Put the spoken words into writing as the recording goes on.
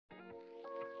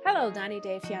Hello, 90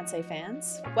 Day Fiancé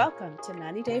fans. Welcome to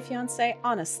 90 Day Fiancé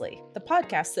Honestly, the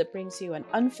podcast that brings you an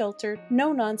unfiltered,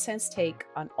 no-nonsense take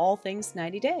on all things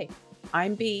 90 Day.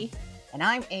 I'm B. And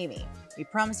I'm Amy. We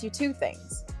promise you two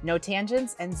things: no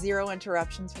tangents and zero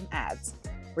interruptions from ads.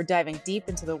 We're diving deep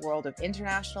into the world of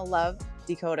international love,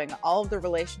 decoding all of the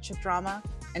relationship drama,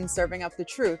 and serving up the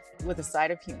truth with a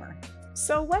side of humor.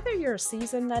 So whether you're a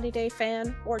seasoned 90 Day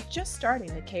fan or just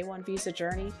starting the K1 visa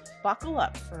journey, buckle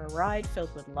up for a ride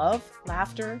filled with love,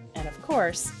 laughter, and of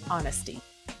course, honesty.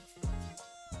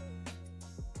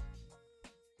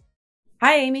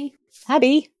 Hi, Amy. Hi,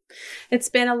 B. It's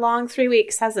been a long 3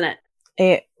 weeks, hasn't it?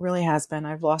 It really has been.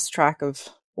 I've lost track of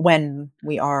when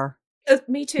we are.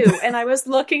 Me too. And I was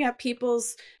looking at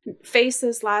people's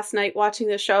faces last night watching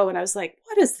the show, and I was like,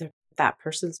 what is that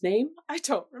person's name? I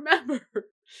don't remember.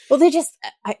 Well,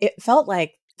 it felt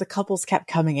like the couples kept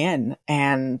coming in,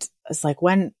 and it's like,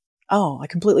 I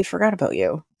completely forgot about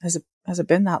you. Has it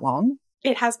been that long?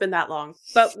 It has been that long,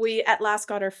 but we at last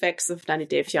got our fix of 90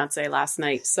 Day Fiancé last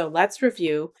night. So let's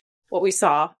review what we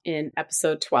saw in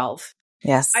episode 12.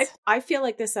 Yes. I feel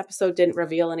like this episode didn't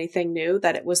reveal anything new,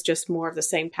 that it was just more of the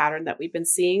same pattern that we've been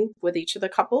seeing with each of the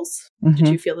couples. Mm-hmm. Did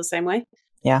you feel the same way?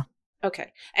 Yeah.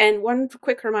 Okay. And one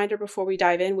quick reminder before we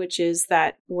dive in, which is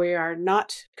that we are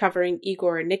not covering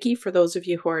Igor and Nikki for those of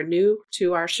you who are new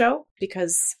to our show,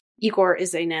 because Igor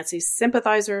is a Nancy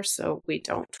sympathizer, so we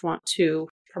don't want to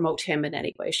promote him in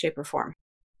any way, shape, or form.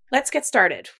 Let's get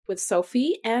started with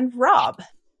Sophie and Rob.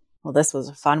 Well, this was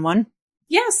a fun one.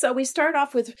 Yeah, so we start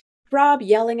off with Rob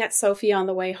yelling at Sophie on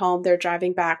the way home. They're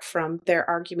driving back from their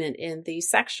argument in the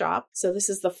sex shop. So this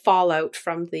is the fallout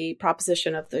from the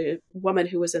proposition of the woman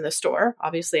who was in the store,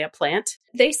 obviously a plant.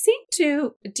 They seem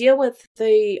to deal with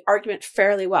the argument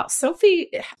fairly well.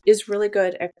 Sophie is really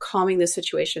good at calming the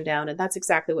situation down, and that's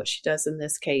exactly what she does in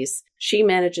this case. She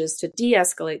manages to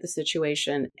de-escalate the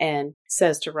situation and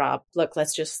says to Rob, look,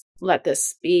 let's just let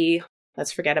this be.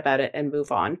 Let's forget about it and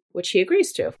move on, which he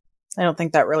agrees to. I don't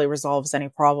think that really resolves any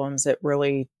problems. It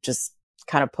really just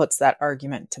kind of puts that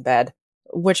argument to bed,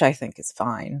 which I think is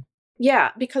fine.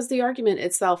 Yeah, because the argument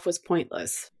itself was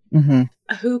pointless. Mm-hmm.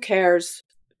 Who cares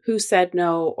who said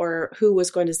no or who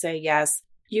was going to say yes?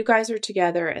 You guys are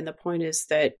together, and the point is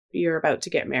that you're about to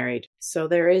get married. So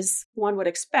there is, one would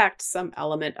expect, some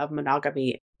element of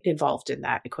monogamy involved in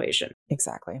that equation.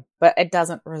 Exactly. But it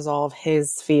doesn't resolve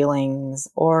his feelings,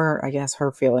 or I guess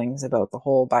her feelings, about the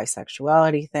whole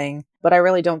bisexuality thing. But I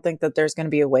really don't think that there's going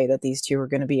to be a way that these two are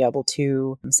going to be able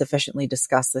to sufficiently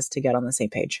discuss this to get on the same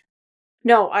page.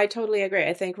 No, I totally agree.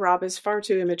 I think Rob is far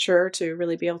too immature to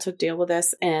really be able to deal with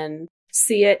this and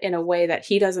see it in a way that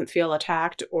he doesn't feel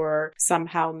attacked or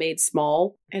somehow made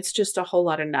small. It's just a whole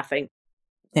lot of nothing.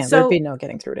 Yeah, there'd be no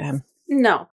getting through to him.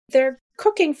 No. They're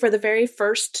cooking for the very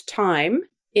first time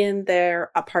in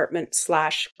their apartment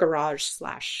 / garage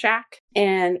 / shack.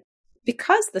 And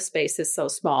because the space is so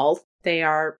small, they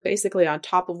are basically on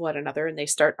top of one another and they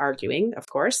start arguing. Of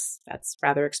course, that's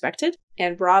rather expected.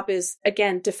 And Rob is,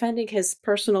 again, defending his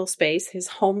personal space, his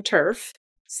home turf,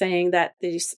 saying that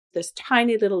this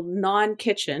tiny little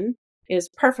non-kitchen is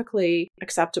perfectly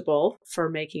acceptable for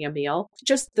making a meal,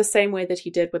 just the same way that he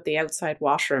did with the outside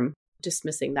washroom,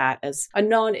 dismissing that as a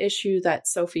non-issue that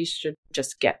Sophie should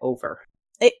just get over.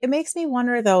 It makes me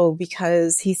wonder, though,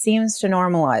 because he seems to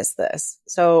normalize this.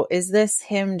 So is this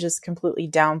him just completely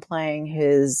downplaying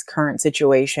his current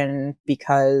situation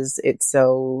because it's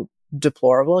so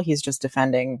deplorable? He's just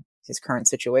defending his current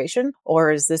situation?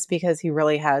 Or is this because he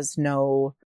really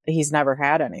he's never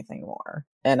had anything more?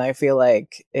 And I feel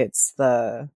like it's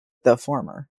the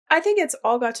former. I think it's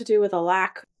all got to do with a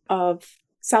lack of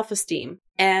self-esteem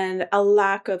and a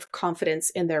lack of confidence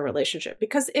in their relationship.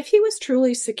 Because if he was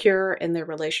truly secure in their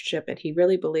relationship and he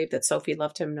really believed that Sophie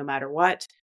loved him no matter what,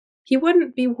 he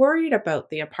wouldn't be worried about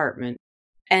the apartment.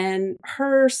 And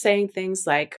her saying things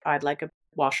like, I'd like a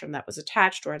washroom that was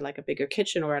attached, or I'd like a bigger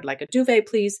kitchen, or I'd like a duvet,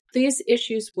 please. These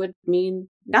issues would mean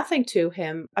nothing to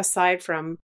him aside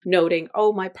from noting,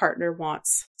 oh, my partner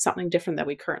wants something different that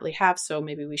we currently have, so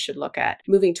maybe we should look at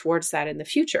moving towards that in the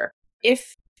future.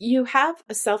 If you have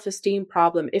a self-esteem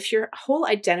problem, if your whole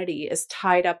identity is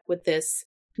tied up with this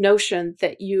notion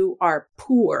that you are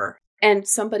poor and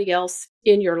somebody else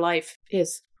in your life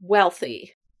is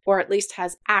wealthy, or at least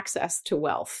has access to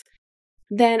wealth,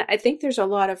 then I think there's a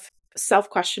lot of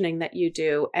self-questioning that you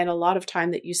do and a lot of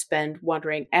time that you spend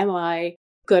wondering, am I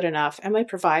good enough? Am I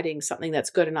providing something that's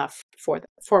good enough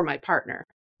for my partner?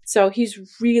 So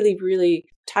he's really, really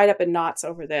tied up in knots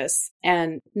over this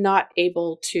and not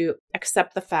able to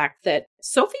accept the fact that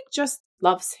Sophie just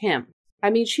loves him. I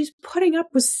mean, she's putting up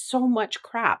with so much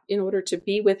crap in order to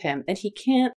be with him, and he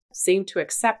can't seem to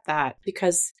accept that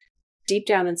because deep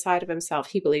down inside of himself,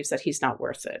 he believes that he's not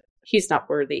worth it. He's not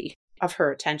worthy of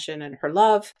her attention and her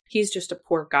love. He's just a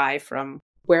poor guy from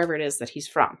wherever it is that he's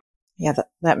from. Yeah,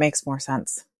 that makes more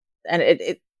sense. And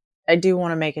I do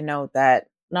want to make a note that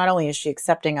not only is she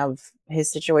accepting of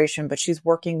his situation, but she's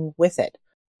working with it.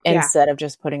 Instead of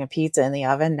just putting a pizza in the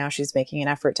oven, now she's making an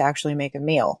effort to actually make a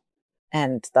meal.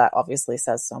 And that obviously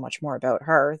says so much more about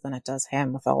her than it does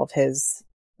him with all of his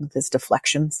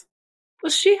deflections.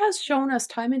 Well, she has shown us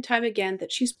time and time again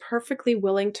that she's perfectly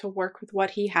willing to work with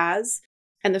what he has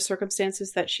and the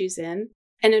circumstances that she's in.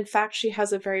 And in fact, she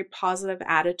has a very positive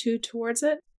attitude towards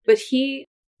it. But he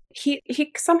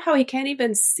somehow he can't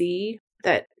even see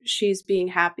that she's being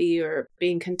happy or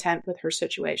being content with her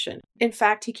situation. In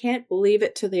fact, he can't believe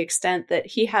it to the extent that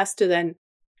he has to then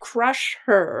crush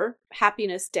her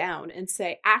happiness down and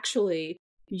say, actually,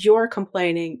 you're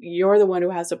complaining. You're the one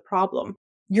who has a problem.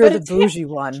 You're the bougie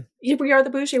one. We are the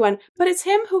bougie one. But it's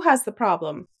him who has the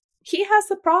problem. He has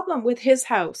the problem with his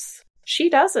house. She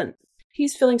doesn't.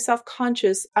 He's feeling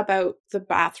self-conscious about the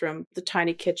bathroom, the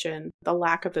tiny kitchen, the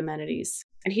lack of amenities.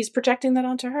 And he's projecting that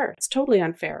onto her. It's totally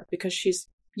unfair because she's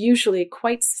usually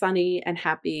quite sunny and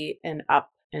happy and up.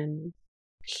 And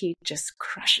he just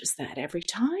crushes that every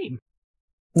time.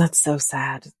 That's so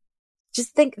sad.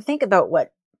 Just think about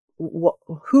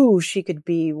who she could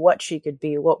be, what she could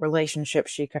be, what relationship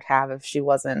she could have if she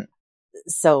wasn't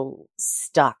so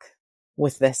stuck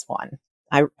with this one.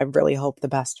 I really hope the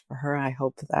best for her. I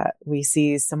hope that we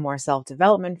see some more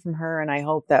self-development from her, and I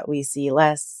hope that we see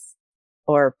less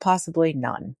or possibly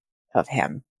none of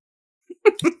him.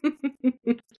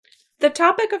 The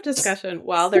topic of discussion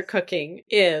while they're cooking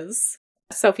is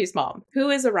Sophie's mom, who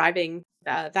is arriving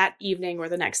that evening or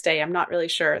the next day. I'm not really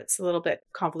sure. It's a little bit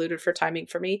convoluted for timing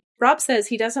for me. Rob says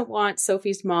he doesn't want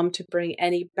Sophie's mom to bring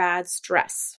any bad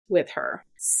stress with her.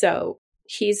 So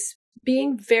he's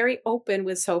being very open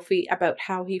with Sophie about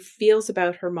how he feels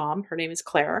about her mom. Her name is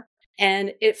Claire.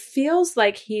 And it feels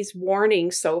like he's warning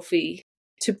Sophie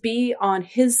to be on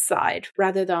his side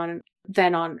rather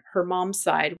than on her mom's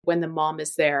side when the mom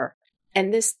is there.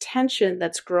 And this tension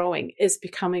that's growing is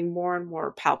becoming more and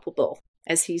more palpable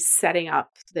as he's setting up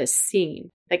this scene.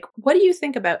 Like, what do you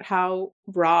think about how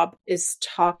Rob is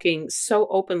talking so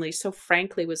openly, so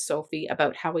frankly with Sophie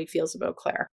about how he feels about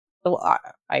Claire? Well,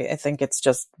 I think it's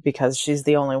just because she's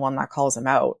the only one that calls him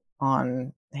out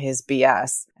on his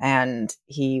BS, and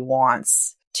he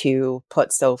wants to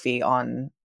put Sophie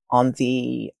on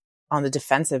the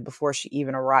defensive before she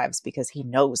even arrives because he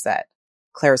knows that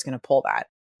Claire's going to pull that.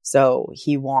 So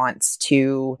he wants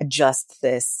to adjust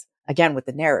this again with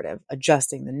the narrative,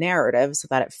 adjusting the narrative so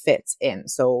that it fits in.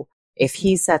 So if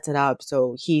he sets it up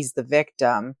so he's the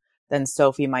victim, then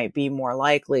Sophie might be more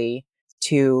likely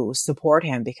to support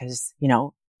him because, you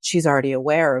know, she's already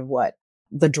aware of what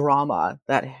the drama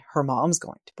that her mom's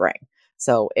going to bring.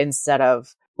 So instead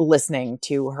of listening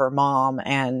to her mom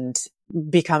and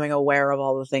becoming aware of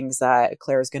all the things that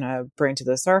Claire's going to bring to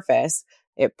the surface,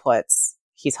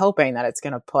 he's hoping that it's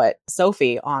going to put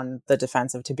Sophie on the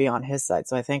defensive to be on his side.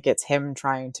 So I think it's him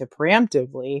trying to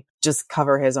preemptively just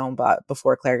cover his own butt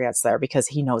before Claire gets there because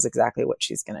he knows exactly what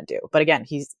she's going to do. But again,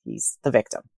 he's the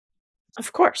victim.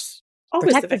 Of course.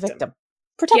 Always Protect the victim.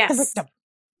 Protect the victim.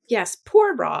 Yes,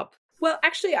 poor Rob. Well,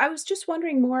 actually, I was just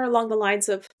wondering more along the lines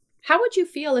of how would you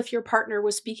feel if your partner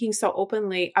was speaking so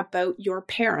openly about your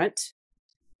parent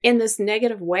in this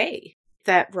negative way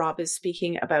that Rob is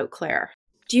speaking about Claire?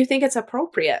 Do you think it's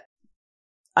appropriate?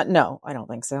 No, I don't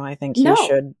think so. I think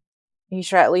he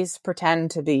should at least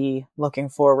pretend to be looking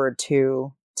forward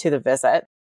to the visit.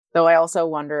 Though I also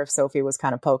wonder if Sophie was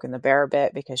kind of poking the bear a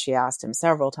bit because she asked him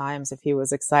several times if he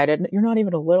was excited. You're not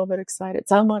even a little bit excited,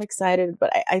 somewhat excited.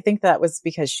 But I think that was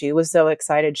because she was so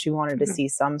excited. She wanted to see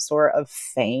some sort of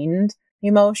feigned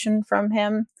emotion from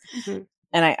him. Mm-hmm.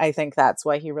 And I think that's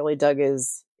why he really dug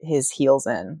his heels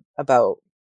in about,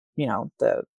 you know,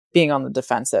 the being on the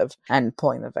defensive and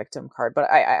pulling the victim card. But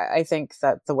I think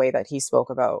that the way that he spoke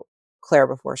about Claire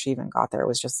before she even got there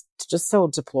was just so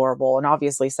deplorable and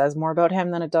obviously says more about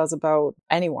him than it does about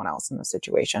anyone else in the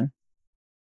situation.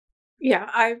 Yeah,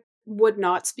 I would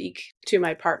not speak to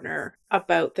my partner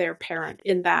about their parent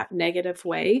in that negative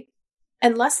way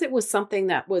unless it was something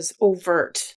that was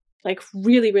overt, like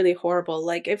really, really horrible.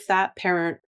 Like if that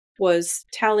parent was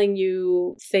telling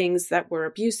you things that were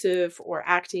abusive or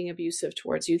acting abusive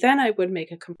towards you, then I would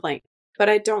make a complaint. But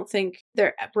I don't think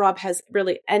Rob has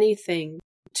really anything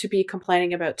to be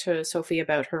complaining about to Sophie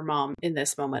about her mom in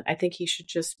this moment. I think he should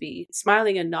just be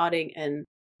smiling and nodding and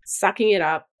sucking it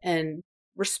up and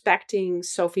respecting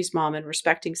Sophie's mom and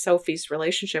respecting Sophie's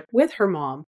relationship with her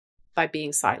mom by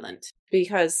being silent.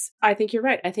 Because I think you're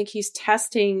right. I think he's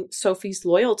testing Sophie's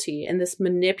loyalty in this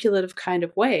manipulative kind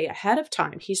of way ahead of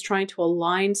time. He's trying to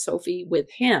align Sophie with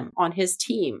him on his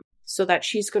team so that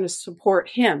she's going to support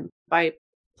him by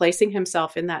placing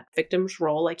himself in that victim's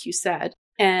role, like you said,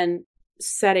 and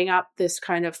setting up this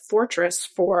kind of fortress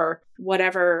for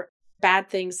whatever bad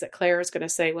things that Claire is going to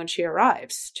say when she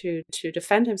arrives to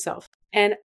defend himself.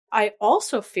 And I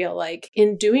also feel like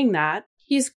in doing that,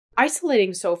 he's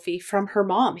isolating Sophie from her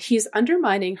mom. He's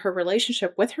undermining her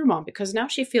relationship with her mom because now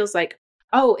she feels like,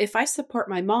 oh, if I support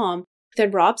my mom,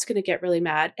 then Rob's going to get really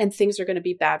mad and things are going to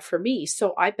be bad for me.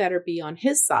 So I better be on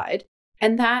his side.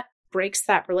 And that breaks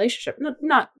that relationship.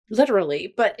 Not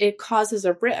literally, but it causes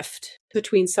a rift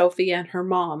between Sophie and her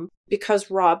mom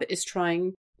because Rob is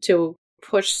trying to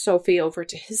push Sophie over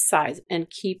to his side and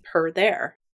keep her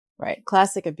there. Right.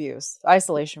 Classic abuse.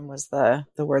 Isolation was the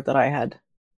word that I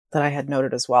had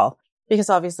noted as well. Because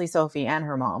obviously Sophie and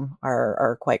her mom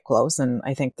are quite close, and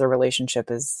I think their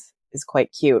relationship is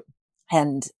quite cute.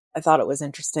 And I thought it was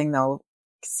interesting though,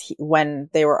 when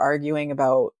they were arguing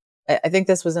about, I think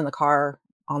this was in the car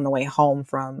on the way home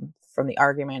from the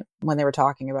argument when they were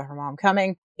talking about her mom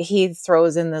coming, he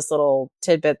throws in this little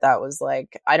tidbit that was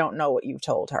like, I don't know what you've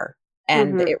told her.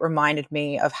 And it reminded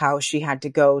me of how she had to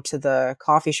go to the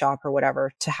coffee shop or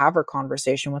whatever to have her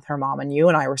conversation with her mom. And you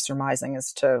and I were surmising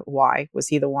as to why. Was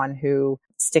he the one who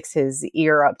sticks his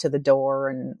ear up to the door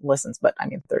and listens? But I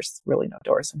mean, there's really no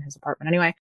doors in his apartment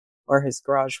anyway, or his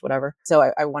garage, whatever. So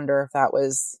I wonder if that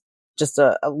was just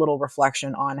a little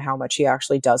reflection on how much he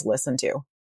actually does listen to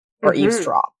or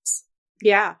eavesdrops.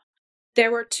 Yeah. There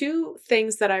were two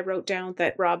things that I wrote down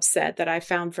that Rob said that I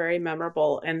found very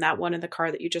memorable. And that one in the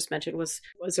car that you just mentioned was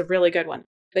a really good one.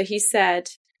 But he said,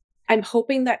 I'm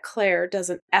hoping that Claire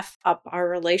doesn't F up our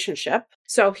relationship.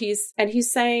 So he's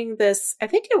saying this, I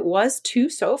think it was to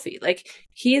Sophie. Like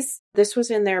this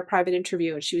was in their private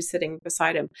interview and she was sitting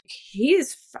beside him.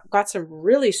 He's got some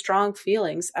really strong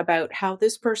feelings about how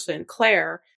this person,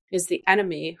 Claire, is the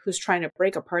enemy who's trying to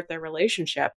break apart their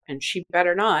relationship, and she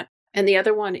better not. And the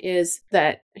other one is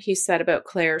that he said about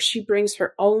Claire, she brings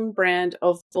her own brand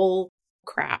of bull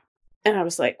crap. And I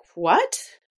was like, what?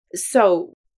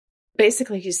 So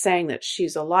basically he's saying that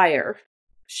she's a liar.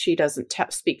 She doesn't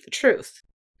speak the truth.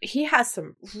 He has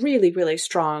some really, really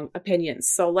strong opinions.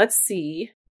 So let's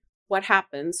see what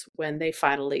happens when they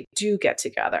finally do get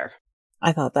together.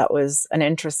 I thought that was an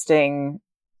interesting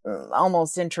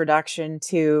almost introduction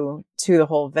to the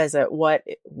whole visit. What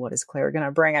is Claire going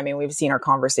to bring? I mean, we've seen her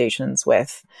conversations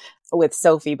with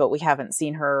Sophie, but we haven't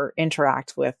seen her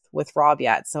interact with Rob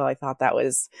yet. So I thought that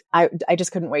was, I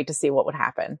just couldn't wait to see what would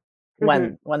happen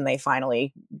when they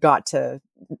finally got to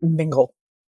mingle.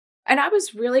 And I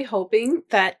was really hoping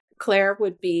that Claire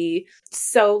would be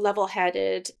so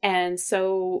level-headed and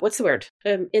so, what's the word?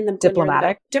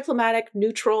 Diplomatic,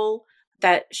 neutral,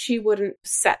 that she wouldn't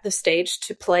set the stage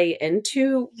to play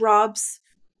into Rob's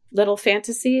little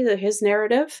fantasy, his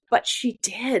narrative. But she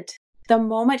did. The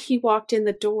moment he walked in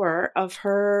the door of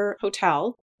her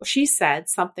hotel, she said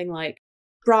something like,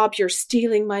 Rob, you're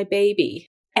stealing my baby.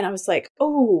 And I was like,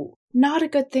 oh, not a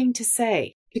good thing to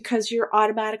say, because you're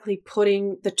automatically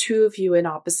putting the two of you in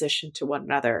opposition to one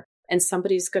another, and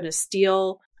somebody's going to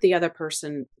steal the other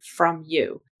person from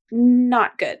you.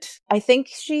 Not good. I think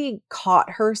she caught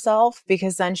herself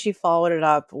because then she followed it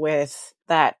up with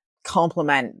that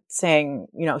compliment saying,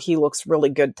 you know, he looks really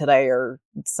good today or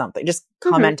something, just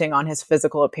commenting on his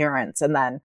physical appearance. And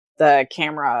then the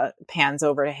camera pans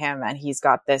over to him and he's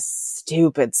got this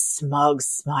stupid smug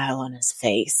smile on his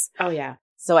face. Oh, yeah.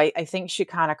 So I think she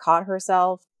kind of caught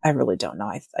herself. I really don't know.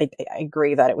 I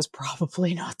agree that it was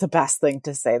probably not the best thing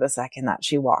to say the second that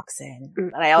she walks in.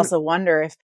 And I also wonder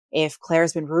if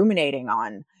Claire's been ruminating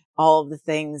on all of the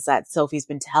things that Sophie's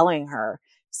been telling her.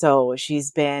 So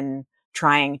she's been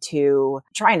trying to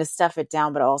stuff it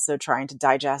down, but also trying to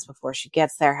digest before she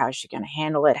gets there. How is she going to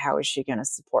handle it? How is she going to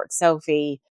support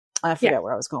Sophie? I forget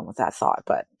where I was going with that thought,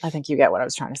 but I think you get what I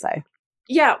was trying to say.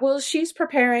 Yeah, well, she's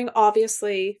preparing,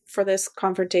 obviously, for this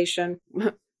confrontation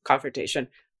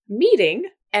meeting,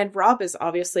 and Rob is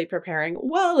obviously preparing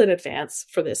well in advance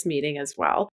for this meeting as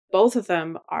well. Both of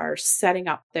them are setting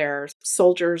up their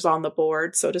soldiers on the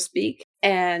board, so to speak,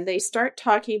 and they start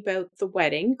talking about the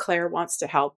wedding. Claire wants to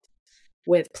help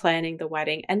with planning the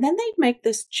wedding, and then they make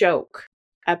this joke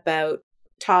about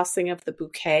tossing of the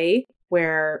bouquet,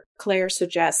 where Claire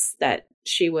suggests that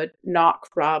she would knock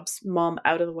Rob's mom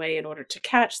out of the way in order to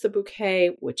catch the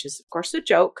bouquet, which is, of course, a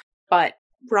joke. But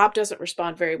Rob doesn't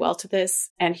respond very well to this,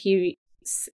 and he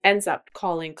ends up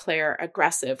calling Claire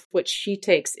aggressive, which she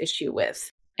takes issue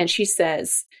with. And she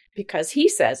says, because he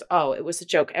says, oh, it was a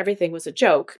joke. Everything was a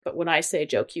joke. But when I say a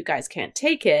joke, you guys can't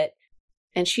take it.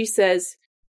 And she says,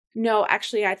 no,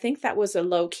 actually, I think that was a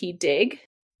low-key dig.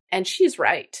 And she's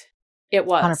right. It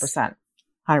was. 100%.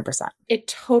 100%. It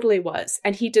totally was.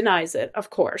 And he denies it, of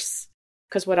course,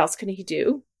 because what else can he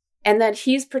do? And then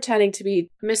he's pretending to be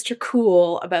Mr.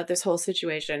 Cool about this whole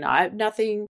situation.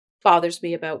 Nothing bothers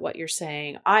me about what you're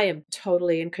saying. I am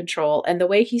totally in control. And the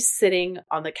way he's sitting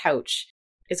on the couch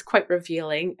is quite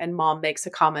revealing. And Mom makes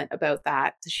a comment about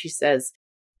that. She says,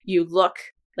 you look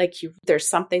like there's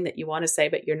something that you want to say,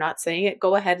 but you're not saying it.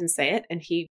 Go ahead and say it. And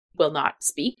he will not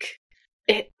speak.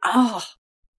 I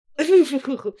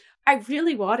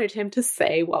really wanted him to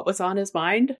say what was on his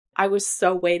mind. I was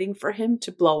so waiting for him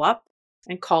to blow up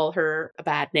and call her a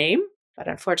bad name. But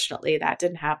unfortunately, that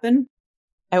didn't happen.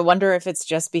 I wonder if it's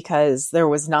just because there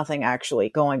was nothing actually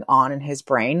going on in his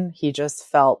brain. He just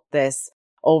felt this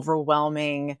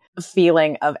overwhelming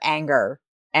feeling of anger,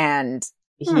 and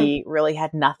he really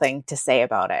had nothing to say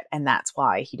about it. And that's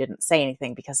why he didn't say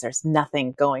anything, because there's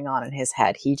nothing going on in his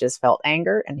head. He just felt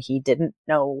anger and he didn't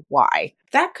know why.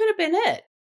 That could have been it.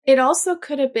 It also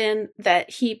could have been that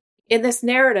he, in this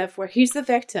narrative where he's the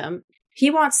victim, he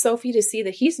wants Sophie to see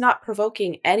that he's not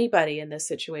provoking anybody in this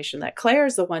situation, that Claire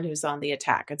is the one who's on the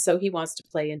attack. And so he wants to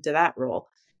play into that role.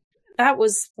 That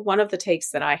was one of the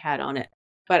takes that I had on it.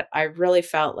 But I really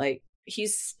felt like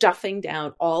he's stuffing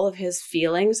down all of his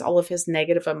feelings, all of his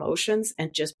negative emotions,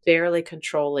 and just barely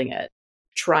controlling it,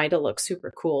 trying to look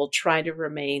super cool, trying to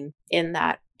remain in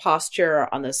that posture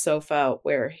on the sofa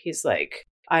where he's like,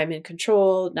 I'm in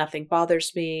control, nothing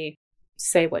bothers me,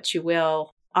 say what you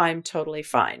will, I'm totally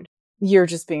fine. You're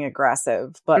just being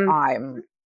aggressive, but I'm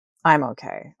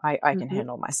okay. I can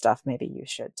handle my stuff. Maybe you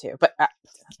should too. But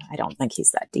I don't think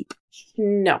he's that deep.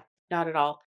 No, not at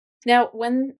all. Now,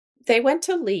 when they went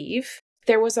to leave,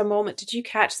 there was a moment, did you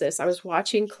catch this? I was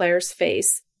watching Claire's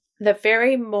face. The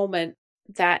very moment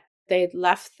that they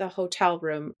left the hotel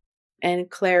room and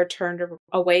Claire turned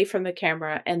away from the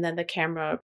camera, and then the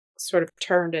camera sort of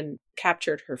turned and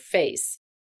captured her face.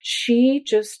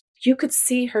 You could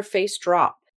see her face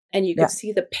drop. And you could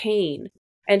see the pain.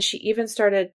 And she even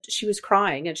she was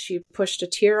crying and she pushed a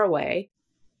tear away.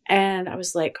 And I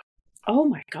was like, oh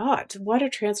my God, what a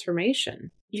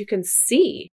transformation. You can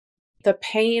see the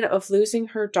pain of losing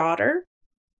her daughter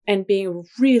and being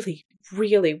really,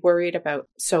 really worried about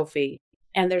Sophie.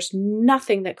 And there's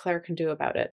nothing that Claire can do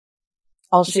about it.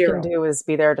 All she can do is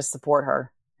be there to support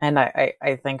her. And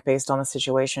I think based on the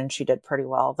situation, she did pretty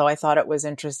well. Though I thought it was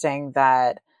interesting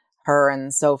that her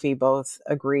and Sophie both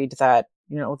agreed that,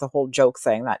 the whole joke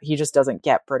thing, that he just doesn't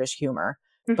get British humor.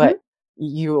 Mm-hmm. But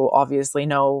you obviously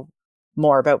know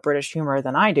more about British humor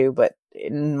than I do. But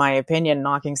in my opinion,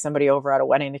 knocking somebody over at a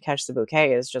wedding to catch the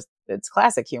bouquet it's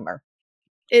classic humor.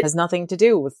 It has nothing to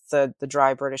do with the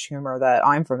dry British humor that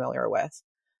I'm familiar with.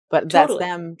 But totally. That's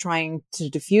them trying to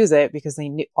diffuse it because they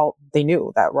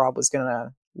knew that Rob was going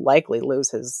to likely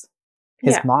lose his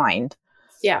mind.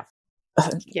 Yeah.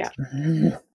 Yeah.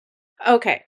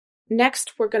 Okay.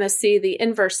 Next, we're going to see the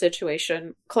inverse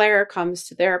situation. Claire comes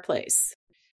to their place.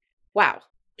 Wow.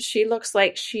 She looks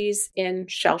like she's in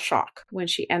shell shock when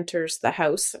she enters the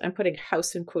house. I'm putting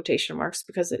house in quotation marks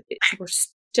because we're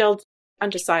still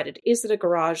undecided. Is it a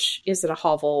garage? Is it a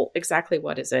hovel? Exactly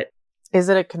what is it? Is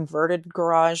it a converted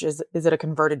garage? Is it a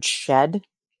converted shed?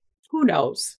 Who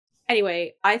knows?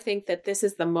 Anyway, I think that this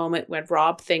is the moment when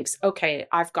Rob thinks, okay,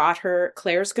 I've got her.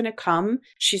 Claire's going to come.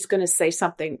 She's going to say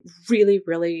something really,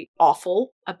 really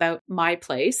awful about my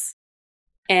place.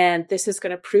 And this is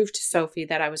going to prove to Sophie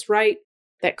that I was right,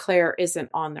 that Claire isn't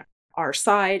on our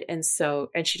side. And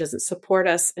she doesn't support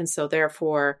us. And so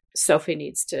therefore, Sophie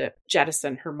needs to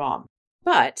jettison her mom.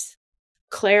 But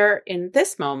Claire in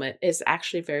this moment is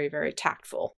actually very, very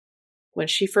tactful. When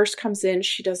she first comes in,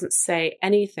 she doesn't say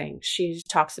anything. She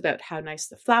talks about how nice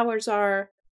the flowers are.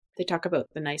 They talk about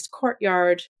the nice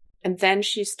courtyard. And then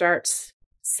she starts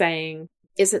saying,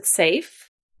 is it safe?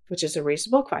 Which is a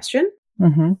reasonable question.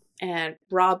 Mm-hmm. And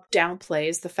Rob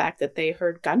downplays the fact that they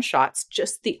heard gunshots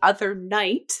just the other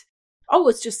night. Oh,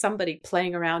 it's just somebody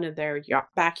playing around in their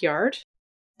backyard.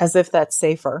 As if that's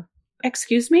safer.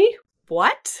 Excuse me?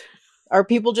 What? Are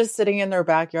people just sitting in their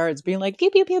backyards being like, pew,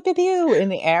 pew, pew, pew, pew, in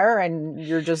the air, and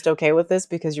you're just okay with this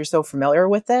because you're so familiar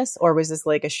with this? Or was this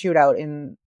like a shootout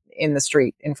in the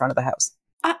street in front of the house?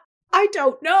 I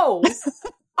don't know.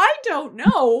 I don't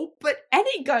know, but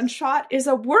any gunshot is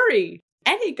a worry.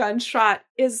 Any gunshot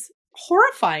is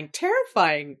horrifying,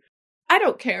 terrifying. I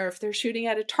don't care if they're shooting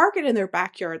at a target in their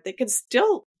backyard. They can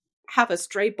still have a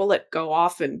stray bullet go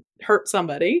off and hurt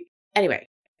somebody. Anyway,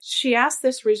 she asked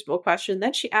this reasonable question.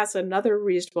 Then she asked another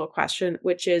reasonable question,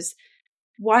 which is,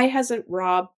 why hasn't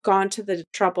Rob gone to the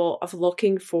trouble of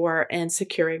looking for and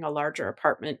securing a larger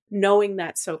apartment, knowing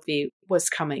that Sophie was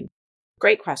coming?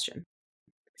 Great question.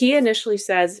 He initially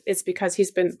says it's because he's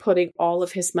been putting all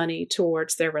of his money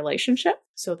towards their relationship.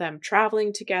 So them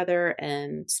traveling together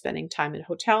and spending time in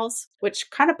hotels,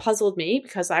 which kind of puzzled me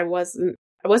because I wasn't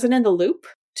in the loop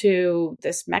to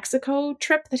this Mexico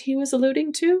trip that he was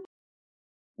alluding to.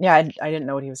 Yeah, I didn't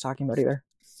know what he was talking about either.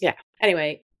 Yeah.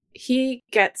 Anyway, he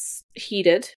gets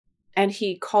heated and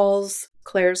he calls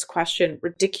Claire's question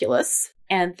ridiculous.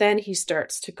 And then he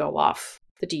starts to go off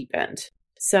the deep end.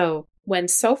 So when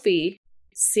Sophie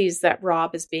sees that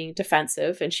Rob is being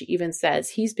defensive, and she even says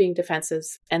he's being defensive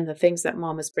and the things that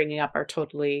Mom is bringing up are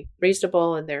totally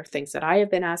reasonable and they're things that I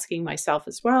have been asking myself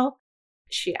as well.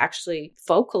 She actually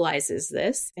vocalizes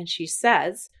this and she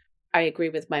says, I agree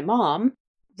with my mom.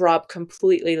 Rob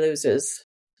completely loses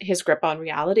his grip on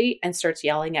reality and starts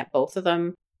yelling at both of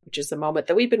them, which is the moment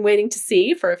that we've been waiting to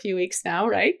see for a few weeks now,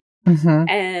 right? Mm-hmm.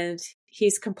 And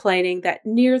he's complaining that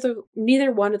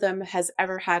neither one of them has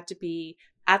ever had to be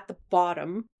at the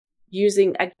bottom,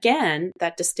 using again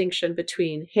that distinction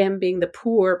between him being the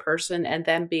poor person and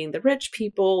them being the rich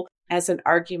people as an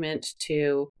argument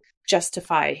to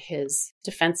justify his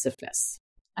defensiveness.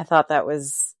 I thought that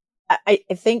was, I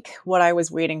think what I was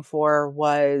waiting for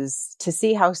was to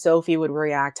see how Sophie would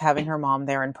react having her mom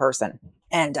there in person.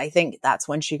 And I think that's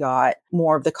when she got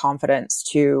more of the confidence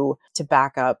to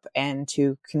back up and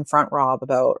to confront Rob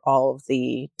about all of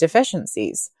the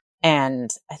deficiencies. And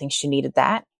I think she needed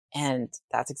that. And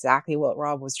that's exactly what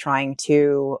Rob was trying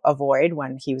to avoid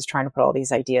when he was trying to put all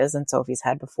these ideas in Sophie's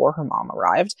head before her mom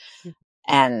arrived. Mm-hmm.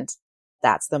 And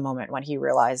that's the moment when he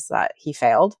realized that he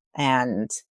failed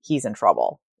and he's in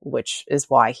trouble, which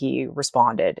is why he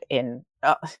responded in,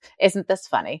 isn't this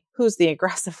funny? Who's the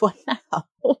aggressive one now?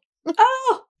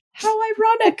 Oh, how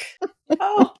ironic.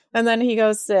 Oh. And then he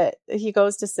goes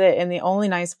to sit in the only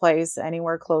nice place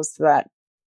anywhere close to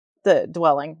the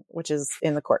dwelling, which is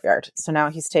in the courtyard. So now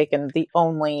he's taken the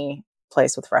only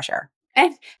place with fresh air.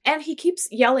 And he keeps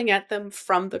yelling at them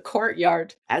from the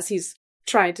courtyard as he's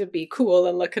trying to be cool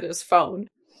and look at his phone.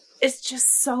 It's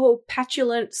just so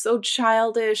petulant, so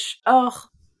childish. Oh,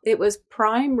 it was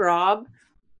prime Rob.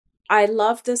 I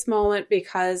love this moment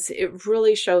because it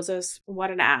really shows us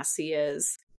what an ass he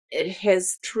is.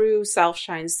 His true self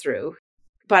shines through.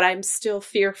 But I'm still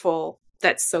fearful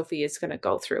that Sophie is going to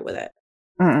go through with it.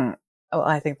 Mm-mm. Well,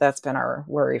 I think that's been our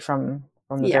worry from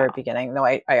the very beginning. Though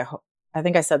I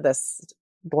think I said this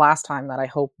the last time that I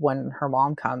hope when her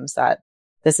mom comes that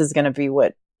this is going to be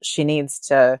what she needs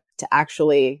to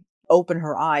actually open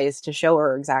her eyes to show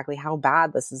her exactly how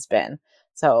bad this has been.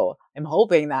 So I'm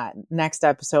hoping that next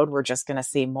episode we're just going to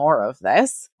see more of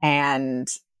this, and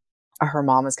her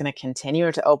mom is going to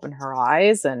continue to open her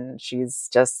eyes, and she's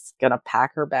just going to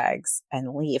pack her bags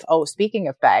and leave. Oh, speaking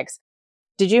of bags.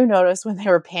 Did you notice when they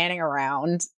were panning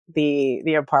around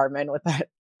the apartment with that,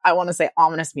 I want to say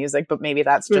ominous music, but maybe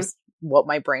that's just what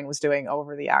my brain was doing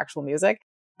over the actual music.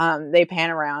 They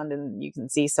pan around and you can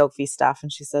see Sophie's stuff.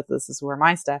 And she said, this is where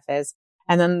my stuff is.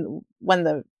 And then when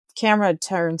the camera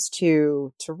turns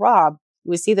to Rob,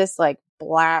 we see this like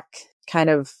black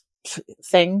kind of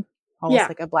thing, almost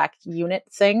like a black unit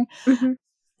thing. Mm-hmm.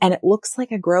 And it looks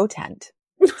like a grow tent.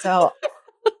 So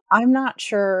I'm not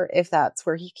sure if that's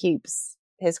where he keeps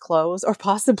his clothes or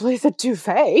possibly the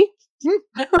duvet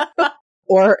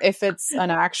or if it's an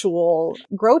actual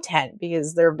grow tent,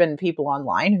 because there have been people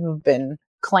online who've been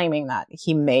claiming that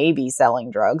he may be selling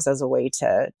drugs as a way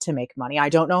to make money. I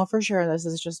don't know for sure. This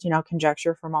is just,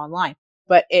 conjecture from online,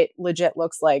 but it legit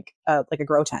looks like a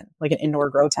grow tent, like an indoor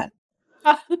grow tent.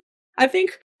 I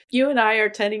think you and I are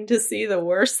tending to see the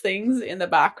worst things in the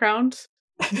background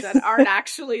that aren't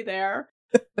actually there.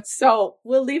 So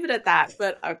we'll leave it at that,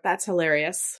 but that's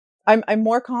hilarious. I'm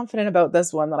more confident about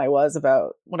this one than I was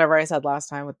about whatever I said last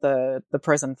time with the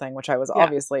prison thing, which I was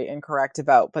obviously incorrect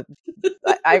about. But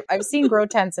I've seen grow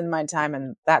tents in my time,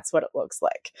 and that's what it looks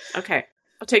like. Okay,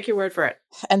 I'll take your word for it.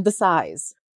 And the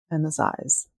size.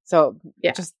 So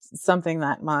just something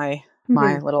that my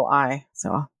little eye.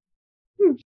 So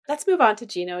let's move on to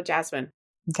Gino and Jasmine.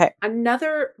 Okay.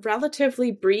 Another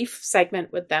relatively brief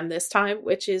segment with them this time,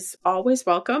 which is always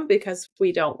welcome because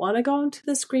we don't want to go into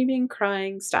the screaming,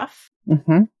 crying stuff.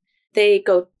 Mm-hmm. They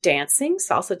go dancing,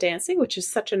 salsa dancing, which is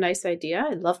such a nice idea.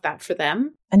 I love that for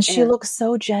them. And she looks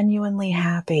so genuinely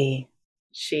happy.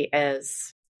 She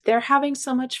is. They're having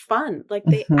so much fun. Like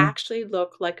they actually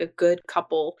look like a good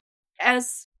couple.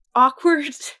 As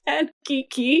awkward and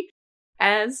geeky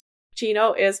as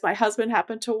Gino is, my husband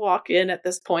happened to walk in at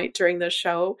this point during the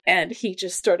show, and he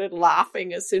just started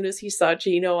laughing as soon as he saw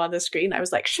Gino on the screen. I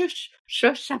was like, shush,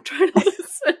 shush, I'm trying to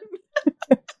listen.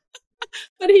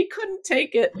 But he couldn't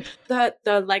take it.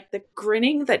 The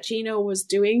grinning that Gino was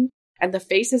doing and the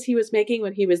faces he was making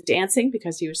when he was dancing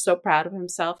because he was so proud of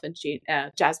himself, and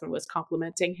Jasmine was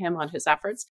complimenting him on his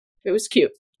efforts. It was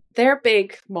cute. Their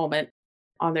big moment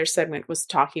on their segment was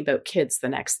talking about kids the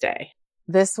next day.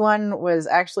 This one was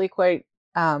actually quite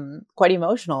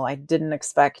emotional. I didn't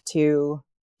expect to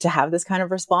have this kind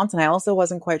of response, and I also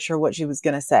wasn't quite sure what she was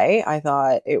going to say. I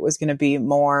thought it was going to be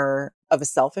more of a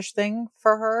selfish thing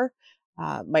for her.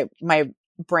 My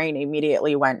brain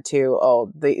immediately went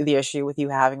to, the issue with you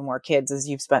having more kids is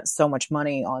you've spent so much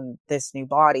money on this new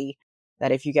body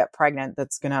that if you get pregnant,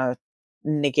 that's going to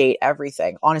negate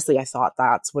everything. Honestly, I thought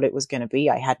that's what it was going to be.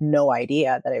 I had no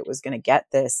idea that it was going to get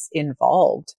this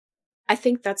involved. I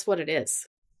think that's what it is.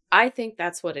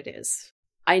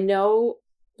 I know,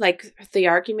 like, the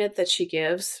argument that she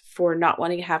gives for not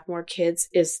wanting to have more kids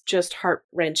is just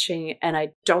heart-wrenching, and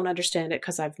I don't understand it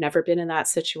because I've never been in that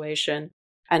situation,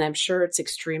 and I'm sure it's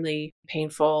extremely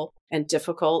painful and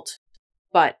difficult,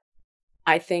 but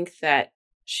I think that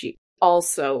she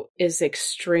also is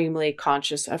extremely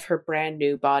conscious of her brand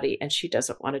new body, and she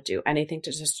doesn't want to do anything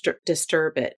to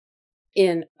disturb it.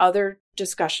 In other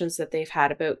discussions that they've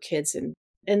had about kids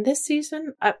in this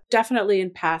season, definitely in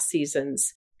past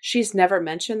seasons, she's never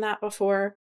mentioned that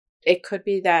before. It could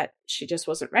be that she just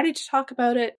wasn't ready to talk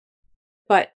about it,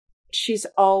 but she's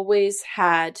always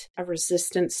had a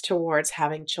resistance towards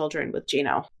having children with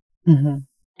Gino. Mm-hmm.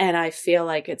 And I feel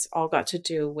like it's all got to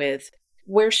do with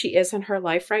where she is in her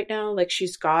life right now. Like,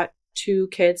 she's got 2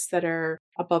 kids that are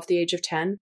above the age of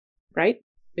 10, right?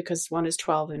 Because one is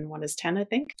 12 and one is 10, I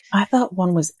think. I thought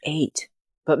one was 8,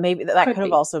 but maybe that could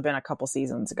have also been a couple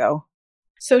seasons ago.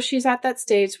 So she's at that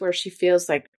stage where she feels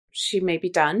like she may be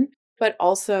done, but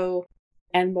also,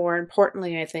 and more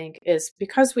importantly, I think, is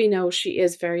because we know she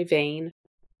is very vain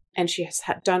and she has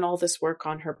done all this work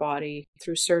on her body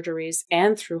through surgeries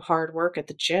and through hard work at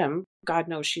the gym. God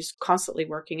knows she's constantly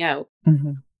working out.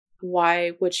 Mm-hmm.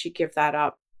 Why would she give that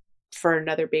up for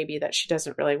another baby that she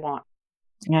doesn't really want?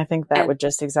 And I think that would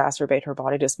just exacerbate her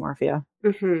body dysmorphia.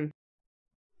 Mm-hmm.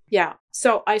 Yeah.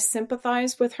 So I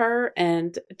sympathize with her,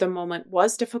 and the moment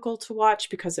was difficult to watch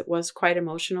because it was quite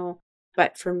emotional.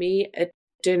 But for me, it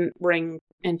didn't ring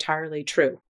entirely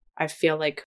true. I feel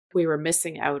like we were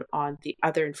missing out on the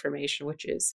other information, which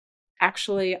is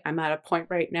actually, I'm at a point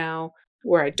right now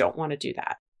where I don't want to do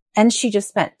that. And she just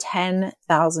spent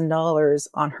 $10,000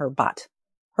 on her butt.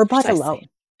 Her butt alone.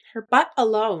 Her butt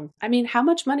alone. I mean, how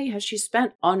much money has she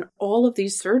spent on all of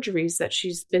these surgeries that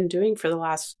she's been doing for the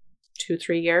last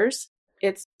 2-3 years?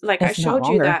 It's like, I showed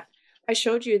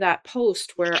you that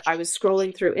post where I was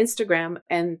scrolling through Instagram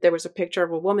and there was a picture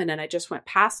of a woman and I just went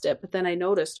past it. But then I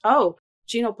noticed,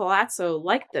 Gino Palazzo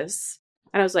liked this.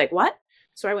 And I was like, what?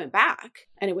 So I went back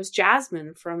and it was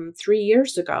Jasmine from 3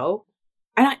 years ago.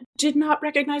 And I did not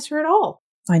recognize her at all.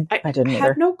 I didn't either. I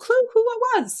had no clue who it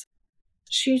was.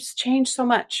 She's changed so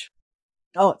much.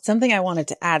 Oh, something I wanted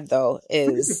to add, though,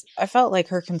 is I felt like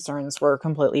her concerns were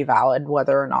completely valid,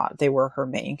 whether or not they were her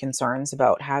main concerns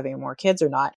about having more kids or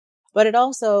not. But it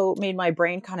also made my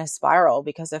brain kind of spiral,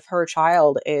 because if her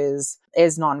child is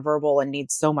nonverbal and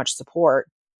needs so much support,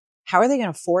 how are they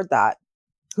going to afford that?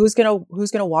 Who's going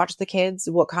to watch the kids?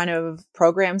 What kind of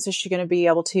programs is she going to be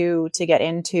able to get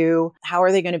into? How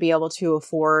are they going to be able to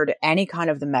afford any kind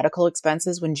of the medical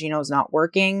expenses when Gino's not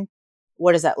working?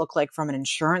 What does that look like from an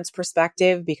insurance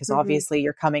perspective? Because obviously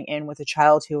you're coming in with a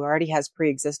child who already has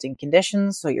pre-existing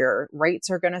conditions, so your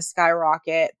rates are going to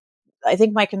skyrocket. I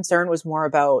think my concern was more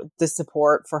about the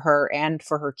support for her and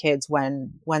for her kids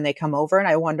when they come over. And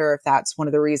I wonder if that's one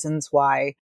of the reasons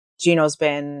why Gino's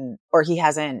he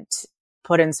hasn't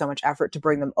put in so much effort to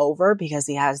bring them over, because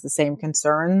he has the same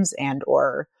concerns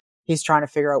or he's trying to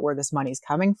figure out where this money's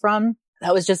coming from.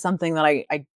 That was just something that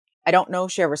I don't know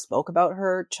if she ever spoke about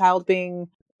her child being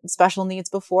special needs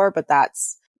before, but I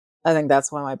think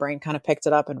that's why my brain kind of picked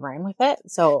it up and ran with it.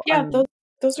 So yeah,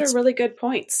 those are really good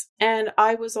points. And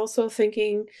I was also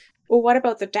thinking, well, what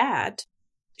about the dad?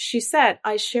 She said,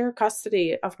 I share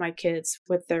custody of my kids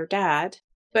with their dad,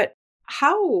 but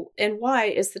how and why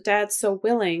is the dad so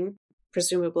willing,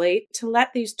 presumably, to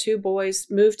let these 2 boys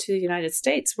move to the United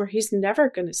States where he's never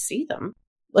going to see them?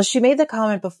 Well, she made the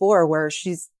comment before where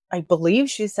I believe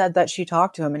she said that she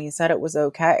talked to him and he said it was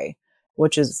okay,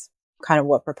 which is kind of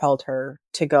what propelled her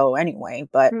to go anyway.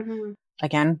 But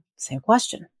again, same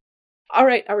question. All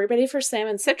right. Are we ready for Sam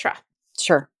and Citra?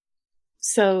 Sure.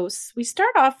 So we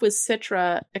start off with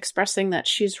Citra expressing that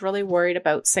she's really worried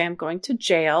about Sam going to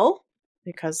jail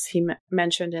because he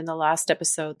mentioned in the last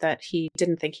episode that he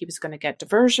didn't think he was going to get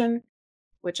diversion,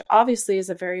 which obviously is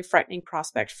a very frightening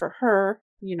prospect for her.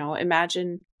 You know,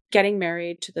 imagine getting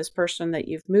married to this person that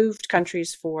you've moved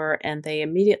countries for and they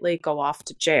immediately go off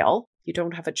to jail. You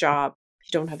don't have a job. You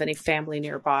don't have any family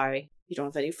nearby. You don't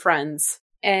have any friends.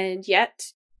 And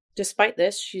yet, despite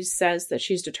this, she says that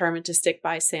she's determined to stick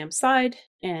by Sam's side,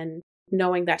 and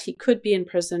knowing that he could be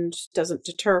imprisoned doesn't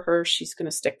deter her. She's going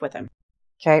to stick with him.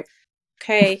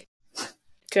 Okay.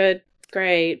 Good.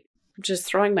 Great. I'm just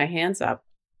throwing my hands up.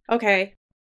 Okay.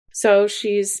 So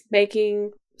she's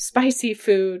making spicy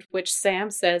food, which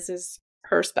Sam says is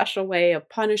her special way of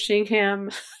punishing him.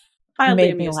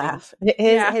 Made me laugh.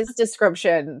 His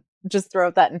description just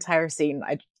throughout that entire scene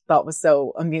I thought was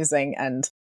so amusing. And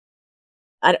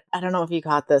I don't know if you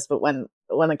caught this, but when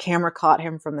the camera caught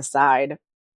him from the side,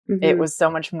 it was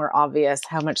so much more obvious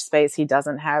how much space he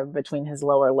doesn't have between his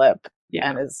lower lip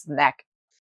and his neck.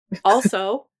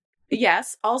 Also,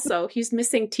 he's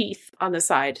missing teeth on the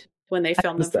side. When they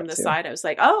filmed them from the side, I was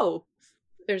like, oh,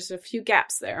 there's a few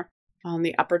gaps there on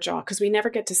the upper jaw because we never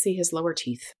get to see his lower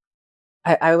teeth.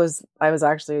 I was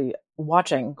actually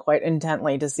watching quite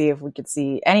intently to see if we could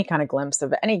see any kind of glimpse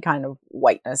of any kind of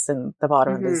whiteness in the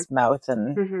bottom of his mouth.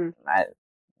 And But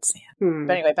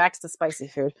anyway, back to the spicy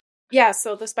food. Yeah,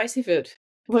 so the spicy food.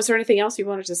 Was there anything else you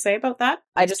wanted to say about that?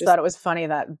 I just thought it was funny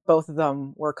that both of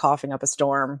them were coughing up a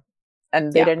storm.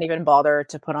 And they didn't even bother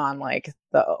to put on like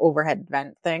the overhead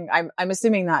vent thing. I'm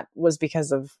assuming that was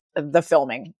because of the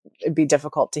filming. It'd be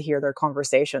difficult to hear their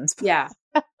conversations. Yeah.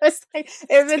 It's like,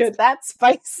 if it's that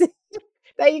spicy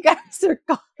that you guys are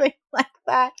coughing like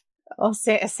that. Oh,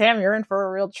 Sam, you're in for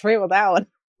a real treat with that one.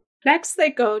 Next,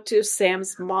 they go to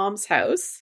Sam's mom's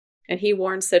house. And he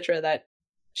warns Citra that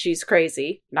she's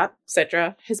crazy. Not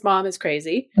Citra. His mom is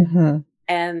crazy.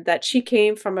 And that she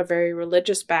came from a very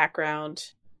religious background.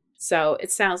 So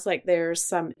it sounds like there's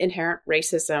some inherent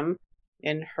racism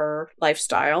in her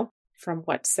lifestyle from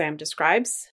what Sam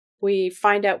describes. We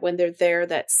find out when they're there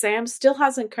that Sam still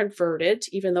hasn't converted,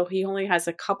 even though he only has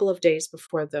a couple of days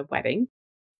before the wedding.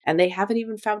 And they haven't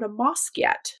even found a mosque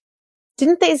yet.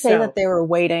 Didn't they say that they were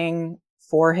waiting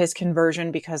for his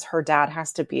conversion because her dad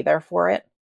has to be there for it?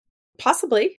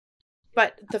 Possibly.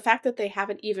 But the fact that they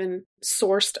haven't even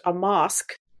sourced a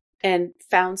mosque and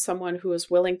found someone who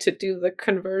is willing to do the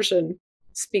conversion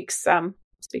speaks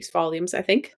volumes, I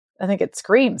think. I think it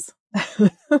screams.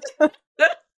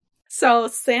 So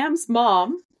Sam's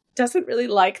mom doesn't really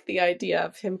like the idea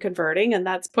of him converting, and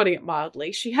that's putting it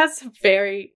mildly. She has a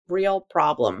very real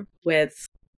problem with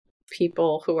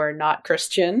people who are not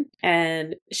Christian,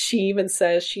 and she even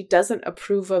says she doesn't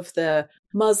approve of the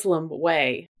Muslim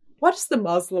way. What's the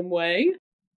Muslim way?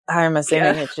 I'm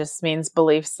assuming it just means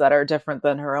beliefs that are different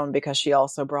than her own because she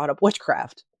also brought up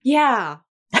witchcraft. Yeah,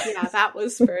 that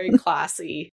was very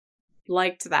classy.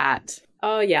 Liked that.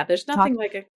 Oh, yeah, there's nothing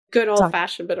like a good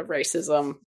old-fashioned bit of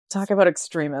racism. Talk about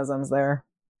extremisms there.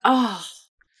 Oh,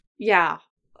 yeah.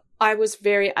 I was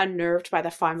very unnerved by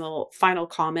the final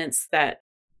comments that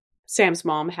Sam's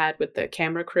mom had with the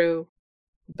camera crew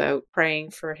about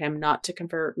praying for him not to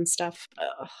convert and stuff.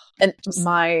 Ugh. And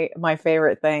my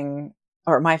favorite thing,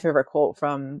 or my favorite quote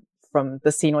from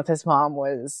the scene with his mom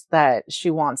was that she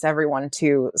wants everyone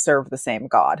to serve the same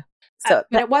God. So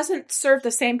but it wasn't serve the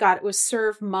same God. It was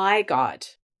serve my God.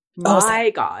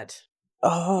 My God.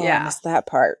 Oh, yeah. I missed that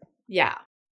part. Yeah.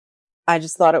 I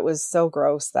just thought it was so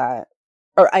gross I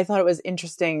thought it was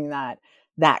interesting that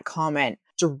comment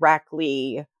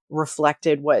directly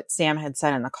reflected what Sam had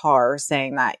said in the car,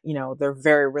 saying that, you know, they're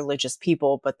very religious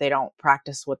people, but they don't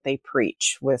practice what they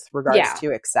preach with regards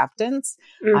to acceptance.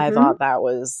 I thought that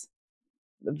was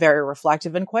very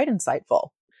reflective and quite insightful.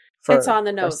 It's on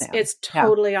the nose. It's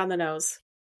totally on the nose.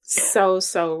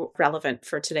 So relevant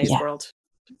for today's world.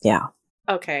 Yeah.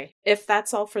 Okay. If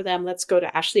that's all for them, let's go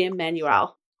to Ashley and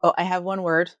Manuel. Oh, I have one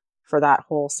word for that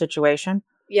whole situation.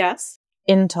 Yes.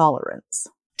 Intolerance.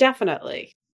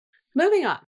 Definitely. Moving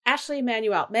on. Ashley and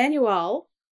Manuel. Manuel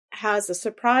has a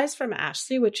surprise from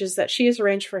Ashley, which is that she has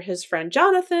arranged for his friend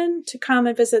Jonathan to come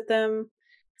and visit them.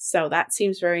 So that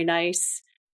seems very nice.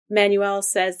 Manuel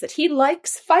says that he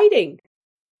likes fighting.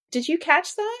 Did you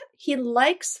catch that? He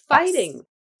likes fighting. Yes.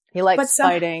 He likes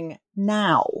fighting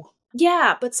now.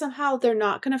 Yeah, but somehow they're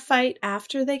not going to fight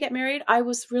after they get married. I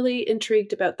was really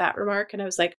intrigued about that remark, and I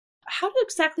was like, how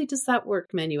exactly does that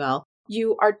work, Manuel?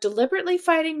 You are deliberately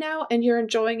fighting now and you're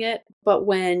enjoying it, but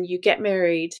when you get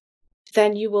married,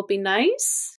 then you will be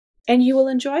nice and you will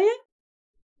enjoy it?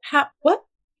 What?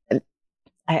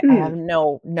 I have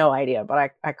no idea,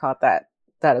 but I caught that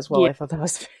as well. Yeah. I thought that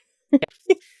was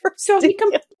So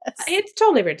it's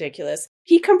totally ridiculous.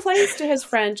 He complains to his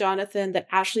friend Jonathan that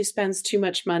Ashley spends too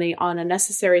much money on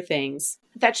unnecessary things,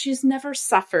 that she's never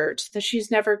suffered, that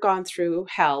she's never gone through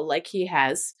hell like he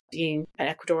has, being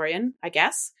an Ecuadorian, I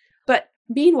guess. But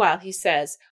meanwhile, he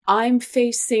says, I'm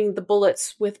facing the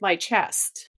bullets with my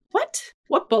chest. What?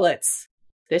 What bullets?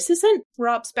 This isn't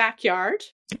Rob's backyard.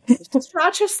 This is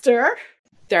Rochester.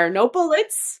 There are no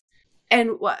bullets.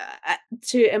 And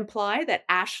to imply that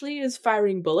Ashley is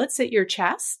firing bullets at your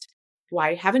chest?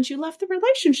 Why haven't you left the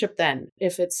relationship then,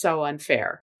 if it's so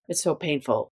unfair? It's so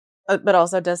painful. But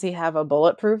also, does he have a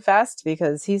bulletproof vest?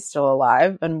 Because he's still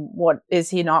alive. And what, is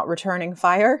he not returning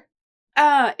fire?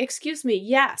 Excuse me.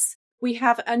 Yes, we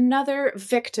have another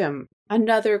victim,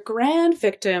 another grand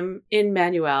victim in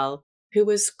Manuel, who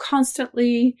was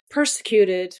constantly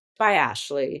persecuted by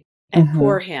Ashley. And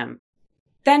poor him.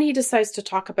 Then he decides to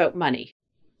talk about money.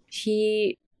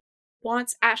 He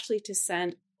wants Ashley to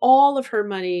send all of her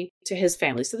money to his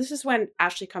family. So this is when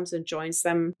Ashley comes and joins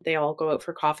them. They all go out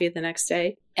for coffee the next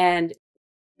day. And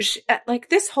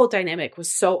this whole dynamic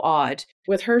was so odd,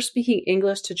 with her speaking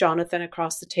English to Jonathan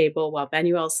across the table while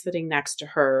Manuel's sitting next to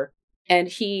her. And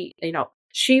he,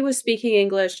 she was speaking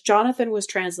English. Jonathan was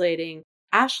translating.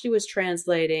 Ashley was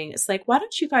translating. It's like, why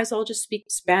don't you guys all just speak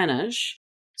Spanish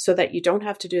so that you don't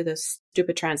have to do this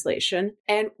stupid translation?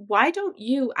 And why don't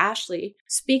you, Ashley,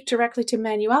 speak directly to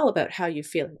Manuel about how you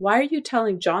feel? Why are you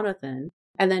telling Jonathan?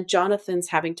 And then Jonathan's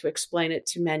having to explain it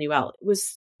to Manuel. It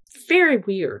was very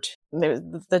weird.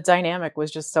 The dynamic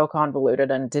was just so convoluted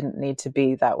and didn't need to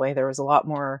be that way. There was a lot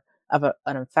more of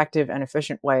an effective and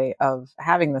efficient way of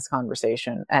having this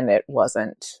conversation, and it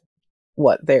wasn't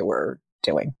what they were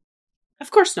doing. Of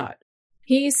course not.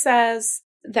 He says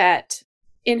that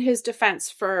in his defense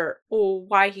for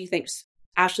why he thinks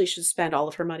Ashley should spend all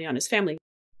of her money on his family,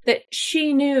 that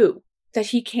she knew that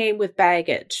he came with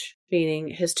baggage, meaning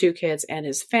his 2 kids and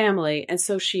his family, and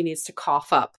so she needs to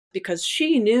cough up because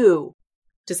she knew.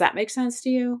 Does that make sense to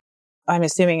you? I'm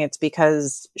assuming it's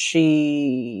because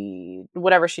she,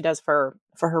 whatever she does for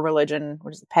her religion,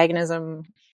 what is it, paganism,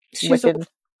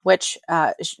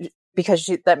 because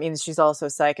that means she's also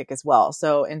psychic as well.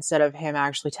 So instead of him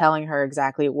actually telling her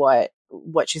exactly what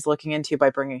she's looking into by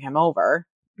bringing him over,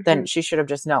 then she should have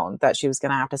just known that she was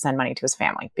going to have to send money to his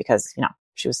family because,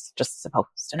 she was just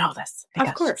supposed to know this.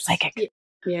 Of course. Psychic.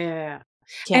 Yeah.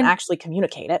 Can't actually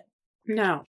communicate it.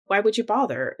 No. Why would you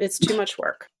bother? It's too much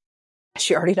work.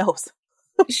 She already knows.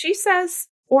 She says,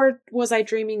 or was I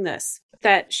dreaming this?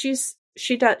 That she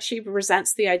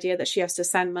resents the idea that she has to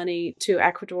send money to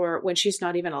Ecuador when she's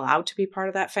not even allowed to be part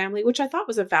of that family, which I thought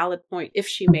was a valid point if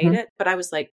she made it. But I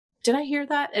was like, did I hear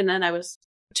that? And then I was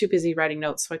too busy writing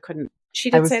notes, so I couldn't.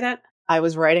 She did say that? I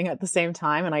was writing at the same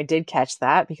time, and I did catch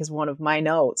that because one of my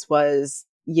notes was,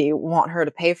 you want her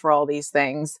to pay for all these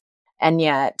things. And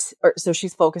yet, so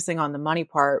she's focusing on the money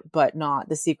part, but not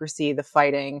the secrecy, the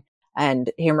fighting, and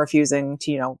him refusing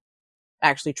to,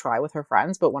 actually try with her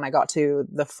friends. But when I got to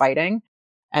the fighting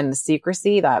and the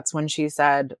secrecy, that's when she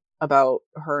said about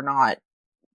her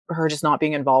just not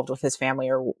being involved with his family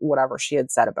or whatever she had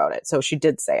said about it. So she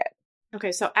did say it.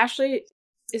 Okay. So Ashley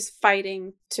is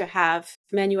fighting to have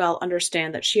Manuel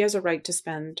understand that she has a right to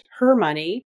spend her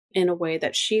money in a way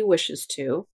that she wishes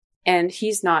to. And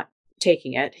he's not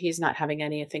taking it. He's not having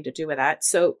anything to do with that.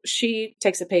 So she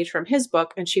takes a page from his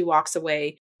book and she walks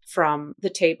away from the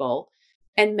table.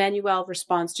 And Manuel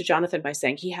responds to Jonathan by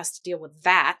saying he has to deal with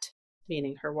that,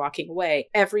 meaning her walking away,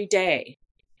 every day.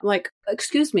 I'm like,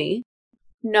 excuse me.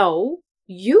 No,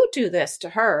 you do this to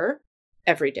her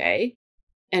every day.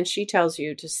 And she tells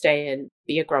you to stay and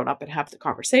be a grown up and have the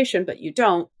conversation, but you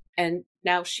don't. And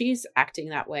now she's acting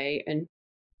that way and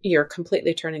you're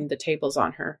completely turning the tables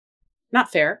on her.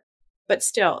 Not fair, but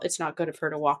still, it's not good of her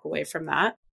to walk away from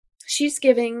that. She's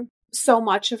giving so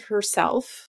much of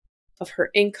herself, of her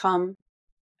income,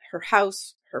 her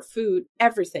house, her food,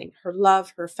 everything, her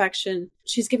love, her affection.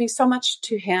 She's giving so much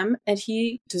to him and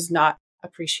he does not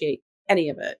appreciate any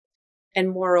of it. And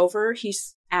moreover,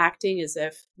 he's acting as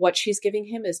if what she's giving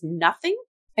him is nothing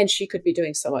and she could be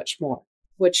doing so much more,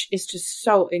 which is just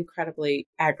so incredibly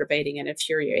aggravating and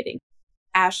infuriating.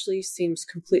 Ashley seems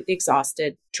completely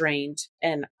exhausted, drained,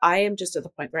 and I am just at the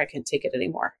point where I can't take it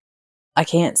anymore. I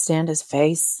can't stand his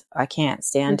face. I can't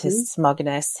stand his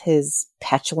smugness, his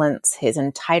petulance, his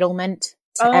entitlement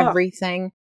to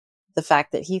everything. The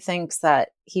fact that he thinks that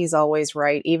he's always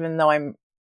right, even though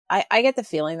I get the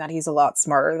feeling that he's a lot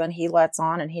smarter than he lets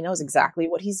on and he knows exactly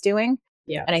what he's doing.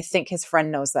 Yeah. And I think his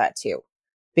friend knows that too.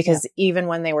 Because even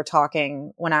when they were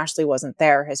talking, when Ashley wasn't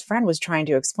there, his friend was trying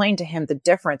to explain to him the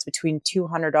difference between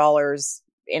 $200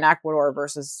 in Ecuador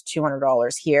versus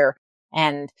 $200 here.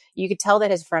 And you could tell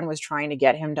that his friend was trying to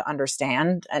get him to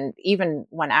understand. And even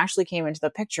when Ashley came into the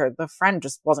picture, the friend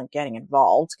just wasn't getting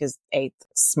involved because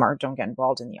smart, don't get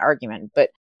involved in the argument.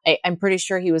 But I'm pretty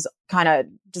sure he was kind of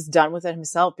just done with it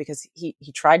himself because he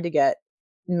tried to get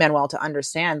Manuel to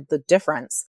understand the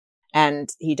difference and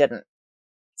he didn't.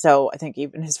 So I think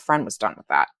even his friend was done with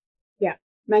that. Yeah.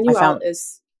 Manuel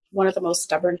is one of the most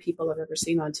stubborn people I've ever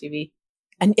seen on TV.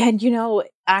 And you know,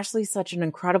 Ashley's such an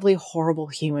incredibly horrible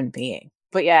human being,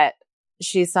 but yet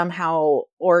she somehow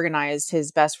organized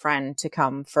his best friend to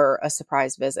come for a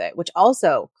surprise visit, which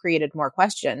also created more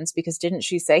questions because didn't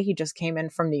she say he just came in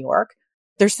from New York?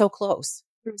 They're so close.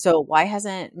 Mm-hmm. So why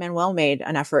hasn't Manuel made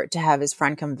an effort to have his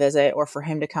friend come visit or for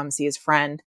him to come see his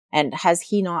friend? And has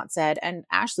he not said, and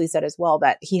Ashley said as well,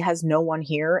 that he has no one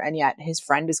here and yet his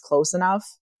friend is close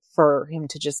enough for him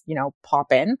to just,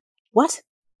 pop in? What?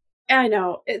 I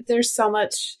know. There's so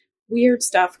much weird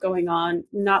stuff going on,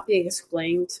 not being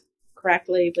explained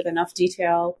correctly with enough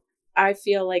detail. I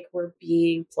feel like we're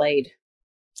being played.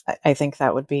 I think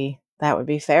that would be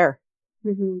fair.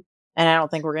 Mm-hmm. And I don't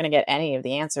think we're going to get any of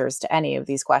the answers to any of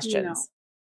these questions.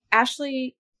 No.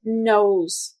 Ashley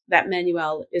knows that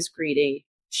Manuel is greedy.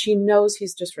 She knows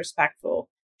he's disrespectful.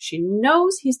 She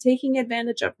knows he's taking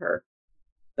advantage of her,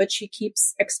 but she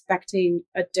keeps expecting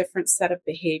a different set of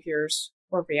behaviors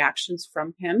or reactions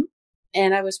from him.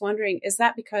 And I was wondering, is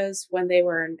that because when they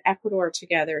were in Ecuador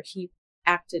together, he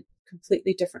acted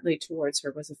completely differently towards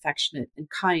her, was affectionate and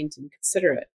kind and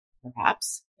considerate,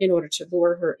 perhaps, in order to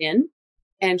lure her in?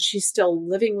 And she's still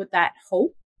living with that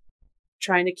hope,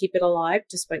 trying to keep it alive,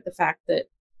 despite the fact that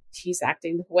he's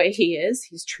acting the way he is.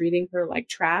 He's treating her like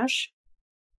trash.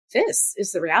 This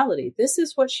is the reality. This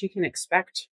is what she can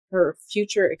expect her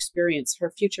future experience,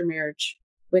 her future marriage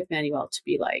with Manuel to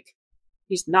be like.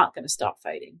 He's not going to stop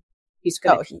fighting. He's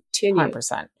going to continue.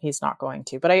 100%. He's not going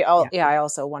to. But I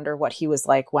also wonder what he was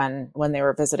like when they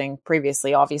were visiting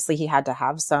previously. Obviously, he had to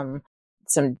have some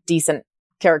decent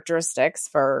characteristics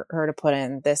for her to put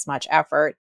in this much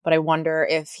effort. But I wonder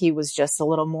if he was just a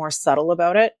little more subtle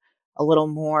about it, a little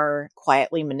more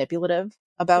quietly manipulative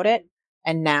about it.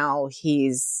 And now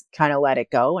he's kind of let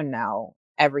it go. And now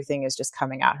everything is just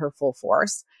coming at her full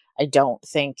force. I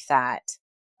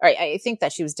think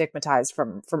that she was stigmatized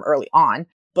from early on,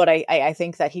 but I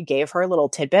think that he gave her little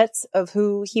tidbits of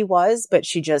who he was, but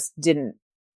she just didn't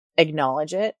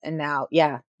acknowledge it. And now,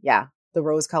 the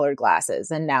rose-colored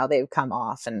glasses, and now they've come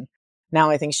off. And now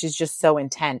I think she's just so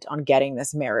intent on getting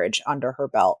this marriage under her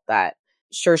belt that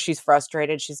sure, she's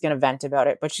frustrated. She's going to vent about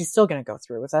it, but she's still going to go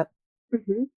through with it.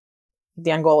 Mm-hmm.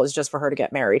 The end goal is just for her to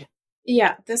get married.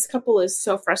 Yeah, this couple is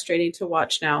so frustrating to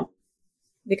watch now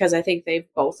because I think they've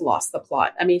both lost the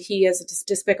plot. I mean, he is a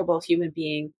despicable human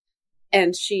being,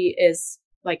 and she is,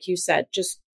 like you said,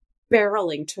 just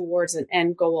barreling towards an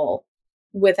end goal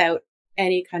without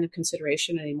any kind of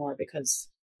consideration anymore because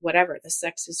whatever, the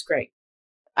sex is great.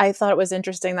 I thought it was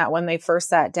interesting that when they first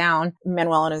sat down,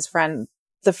 Manuel and his friend,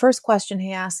 the first question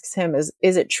he asks him is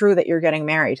it true that you're getting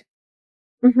married?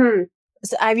 Mm-hmm.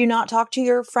 So have you not talked to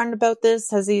your friend about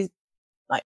this? Has he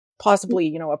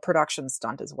possibly, a production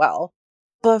stunt as well?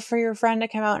 But for your friend to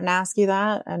come out and ask you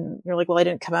that, and you're like, well, I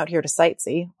didn't come out here to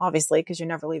sightsee, obviously, because you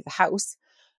never leave the house.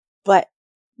 But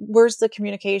where's the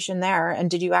communication there? And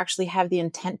did you actually have the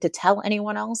intent to tell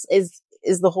anyone else? Is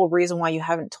the whole reason why you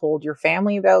haven't told your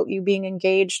family about you being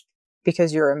engaged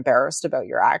because you're embarrassed about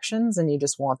your actions and you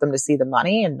just want them to see the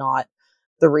money and not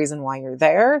the reason why you're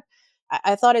there?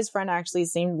 I thought his friend actually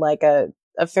seemed like a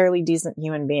fairly decent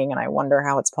human being, and I wonder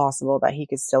how it's possible that he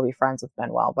could still be friends with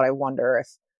Manuel. But I wonder if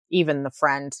even the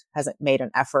friend hasn't made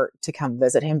an effort to come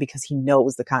visit him because he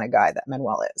knows the kind of guy that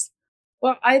Manuel is.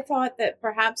 Well, I thought that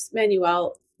perhaps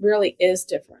Manuel really is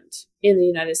different in the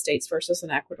United States versus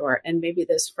in Ecuador. And maybe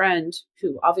this friend,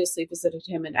 who obviously visited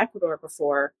him in Ecuador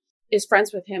before, is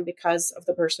friends with him because of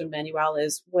the person Manuel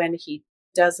is when he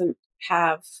doesn't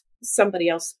have somebody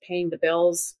else paying the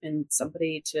bills and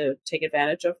somebody to take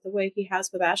advantage of the way he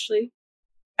has with Ashley.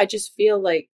 I just feel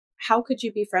like, how could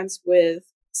you be friends with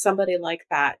somebody like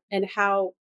that? And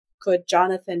how could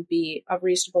Jonathan be a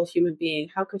reasonable human being?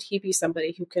 How could he be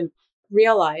somebody who can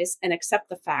realize and accept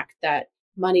the fact that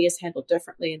money is handled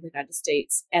differently in the United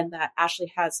States and that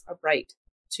Ashley has a right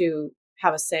to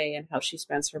have a say in how she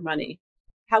spends her money?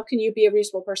 How can you be a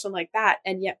reasonable person like that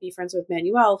and yet be friends with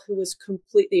Manuel, who is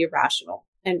completely irrational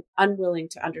and unwilling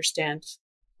to understand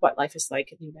what life is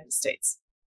like in the United States?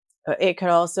 It could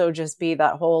also just be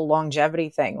that whole longevity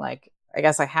thing. Like, I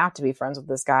guess I have to be friends with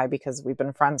this guy because we've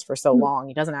been friends for so long.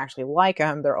 He doesn't actually like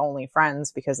him. They're only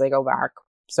friends because they go back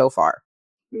so far.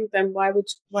 Then why would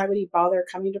he bother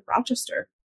coming to Rochester?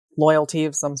 Loyalty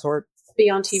of some sort. Be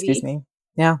on TV? Excuse me.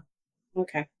 Yeah.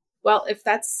 Okay. Well, if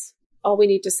that's all we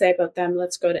need to say about them,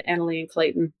 let's go to Anali and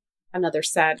Clayton. Another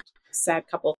sad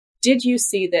couple. Did you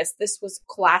see this? This was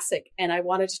classic, and I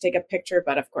wanted to take a picture,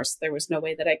 but of course there was no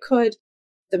way that I could.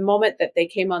 The moment that they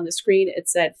came on the screen, it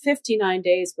said 59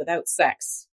 days without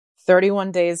sex.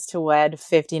 31 days to wed,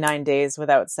 59 days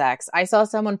without sex. I saw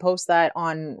someone post that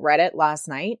on Reddit last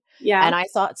night. Yeah. And I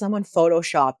thought someone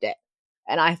photoshopped it.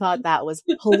 And I thought that was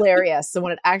hilarious. So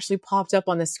when it actually popped up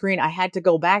on the screen, I had to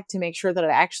go back to make sure that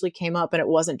it actually came up and it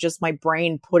wasn't just my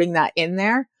brain putting that in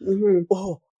there. Mm-hmm.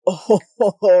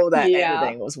 That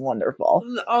editing was wonderful.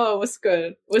 Oh, it was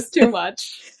good. It was too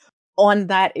much. On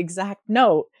that exact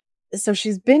note, so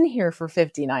she's been here for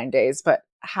 59 days, but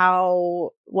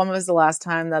when was the last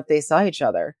time that they saw each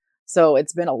other? So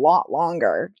it's been a lot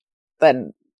longer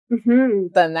than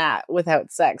that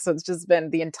without sex. So it's just been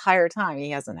the entire time he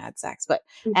hasn't had sex, but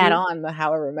add on the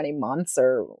however many months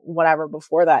or whatever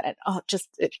before that. And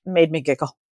it made me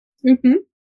giggle. Mm-hmm.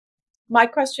 My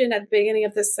question at the beginning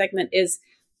of this segment is,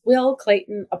 will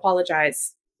Clayton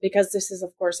apologize? Because this is,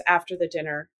 of course, after the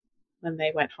dinner when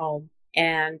they went home.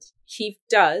 And he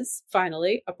does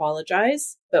finally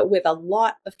apologize, but with a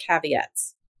lot of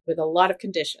caveats, with a lot of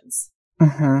conditions.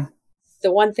 Mm-hmm.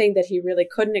 The one thing that he really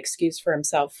couldn't excuse for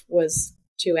himself was,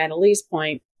 to Annalise's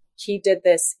point, he did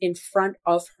this in front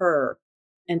of her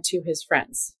and to his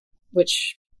friends,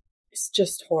 which is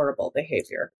just horrible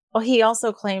behavior. Well, he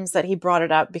also claims that he brought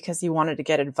it up because he wanted to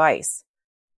get advice,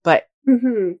 but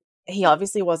he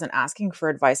obviously wasn't asking for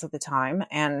advice at the time,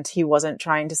 and he wasn't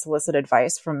trying to solicit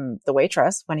advice from the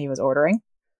waitress when he was ordering.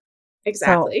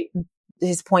 Exactly. So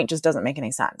his point just doesn't make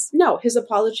any sense. No, his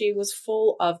apology was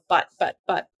full of but.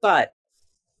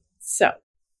 So.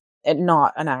 And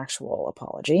not an actual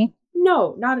apology.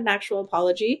 No, not an actual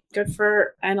apology. Good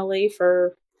for Anali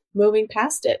for moving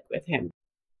past it with him,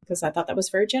 because I thought that was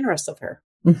very generous of her.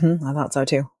 Mm-hmm, I thought so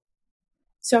too.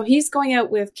 So he's going out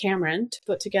with Cameron to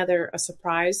put together a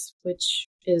surprise, which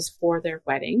is for their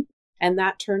wedding. And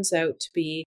that turns out to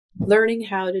be learning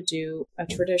how to do a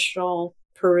traditional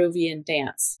Peruvian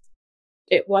dance.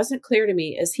 It wasn't clear to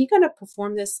me, is he going to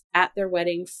perform this at their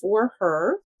wedding for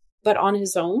her, but on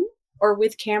his own, or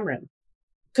with Cameron?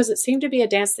 Because it seemed to be a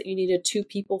dance that you needed two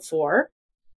people for.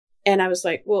 And I was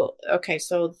like, well, okay,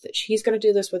 so he's going to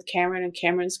do this with Cameron, and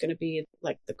Cameron's going to be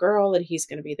like the girl, and he's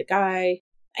going to be the guy.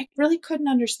 I really couldn't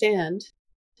understand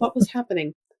what was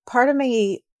happening. Part of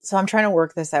me, so I'm trying to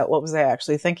work this out. What was I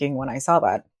actually thinking when I saw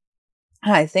that?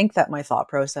 And I think that my thought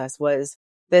process was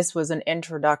this was an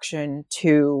introduction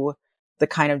to the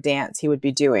kind of dance he would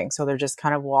be doing. So they're just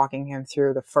kind of walking him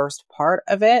through the first part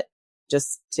of it,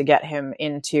 just to get him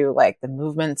into like the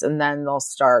movements, and then they'll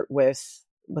start with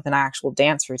an actual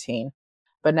dance routine.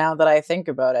 But now that I think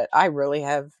about it, I really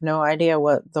have no idea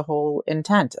what the whole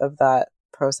intent of that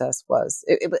process was.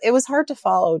 It was hard to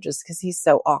follow just because he's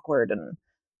so awkward and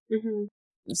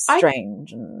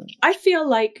strange. I feel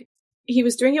like he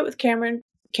was doing it with Cameron.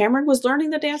 Cameron was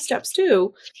learning the dance steps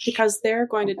too, because they're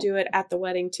going to do it at the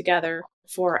wedding together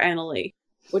for Anali,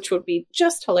 which would be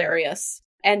just hilarious.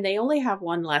 And they only have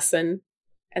one lesson,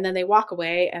 and then they walk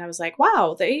away. And I was like,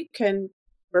 wow, they can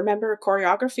remember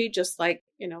choreography just like,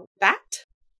 that.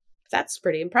 That's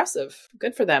pretty impressive.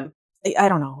 Good for them. I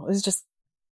don't know. It was just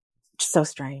so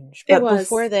strange. But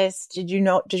before this, did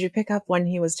you pick up when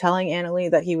he was telling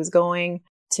Anali that he was going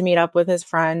to meet up with his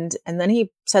friend, and then he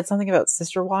said something about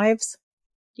sister wives?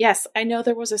 Yes, I know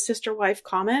there was a sister wife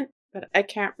comment, but I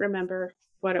can't remember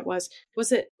what it was.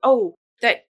 Was it,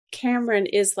 that Cameron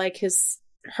is like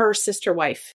her sister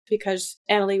wife, because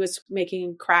Anali was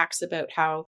making cracks about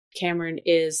how Cameron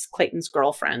is Clayton's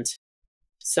girlfriend.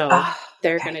 So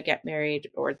they're going to get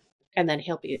married, and then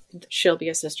she'll be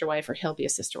a sister wife, or he'll be a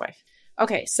sister wife.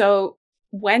 Okay. So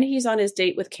when he's on his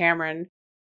date with Cameron,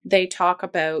 they talk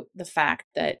about the fact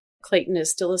that Clayton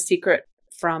is still a secret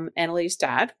from Annali's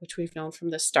dad, which we've known from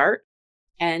the start.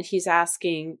 And he's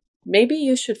asking, maybe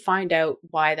you should find out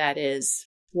why that is,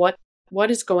 what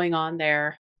is going on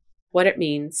there, what it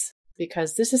means,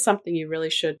 because this is something you really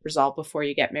should resolve before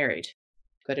you get married.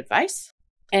 Good advice.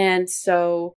 And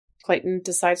so Clayton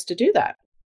decides to do that.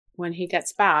 When he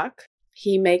gets back,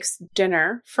 he makes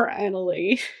dinner for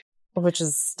Anali. Which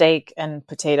is steak and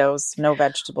potatoes, no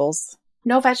vegetables.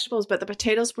 No vegetables, but the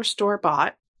potatoes were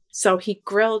store-bought. So he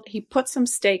put some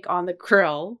steak on the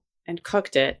grill and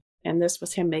cooked it. And this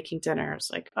was him making dinner. I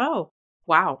was like, oh,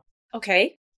 wow.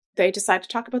 Okay. They decide to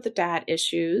talk about the dad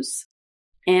issues.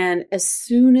 And as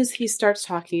soon as he starts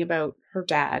talking about her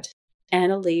dad,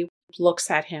 Anali looks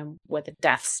at him with a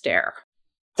death stare.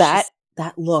 That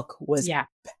look was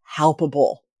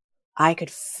palpable. I could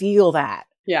feel that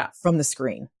from the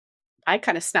screen. I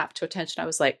kind of snapped to attention. I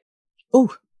was like,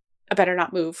 "Ooh, I better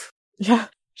not move. Yeah.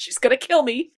 She's going to kill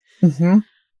me." Mm-hmm.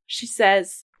 She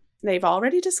says they've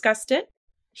already discussed it.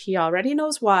 He already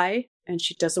knows why. And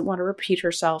she doesn't want to repeat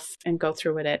herself and go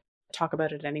through with it, talk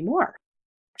about it anymore.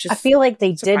 I feel like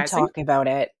they did talk about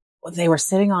it. They were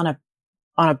sitting on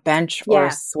a bench or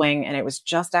a swing, and it was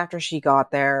just after she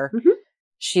got there. Mm-hmm.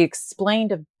 She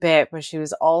explained a bit, but she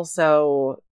was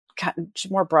also she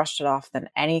more brushed it off than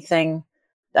anything.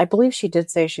 I believe she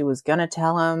did say she was going to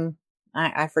tell him.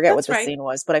 I forget what the scene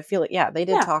was, but I feel like, they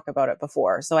did talk about it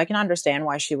before. So I can understand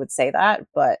why she would say that,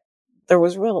 but there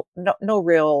was no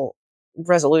real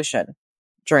resolution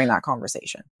during that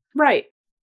conversation. Right.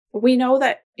 We know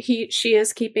that she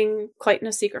is keeping Clayton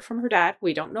a secret from her dad.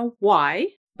 We don't know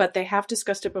why, but they have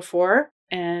discussed it before.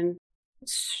 And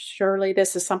surely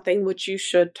this is something which you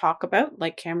should talk about,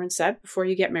 like Cameron said, before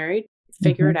you get married.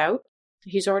 Figure it out.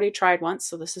 He's already tried once,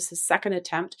 so this is his second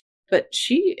attempt. But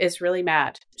she is really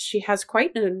mad. She has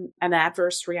quite an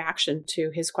adverse reaction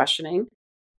to his questioning.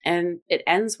 And it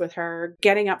ends with her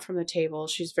getting up from the table.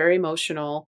 She's very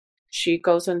emotional. She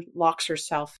goes and locks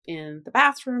herself in the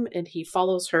bathroom, and he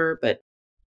follows her, but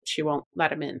she won't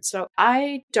let him in. So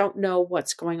I don't know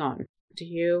what's going on. Do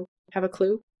you have a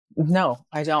clue? No,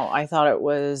 I don't. I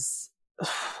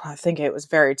think it was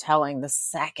very telling the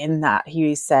second that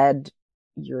he said,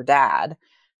 "Your dad,"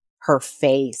 her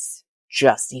face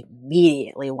just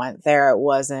immediately went there. It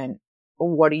wasn't,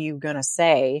 "What are you going to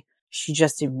say?" She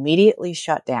just immediately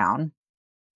shut down,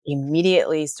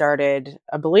 immediately started,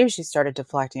 I believe she started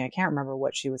deflecting. I can't remember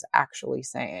what she was actually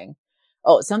saying.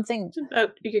 Oh, something.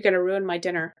 You're going to ruin my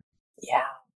dinner. Yeah.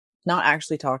 Not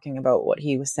actually talking about what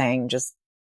he was saying, just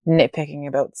nitpicking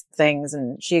about things.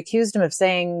 And she accused him of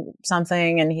saying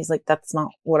something, and he's like, "That's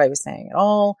not what I was saying at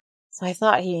all." So I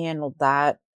thought he handled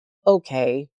that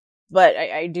okay. But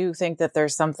I do think that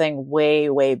there's something way,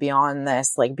 way beyond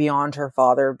this, like beyond her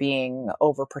father being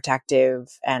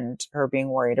overprotective and her being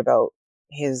worried about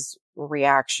his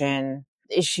reaction.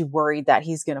 Is she worried that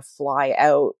he's going to fly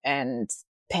out and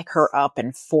pick her up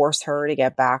and force her to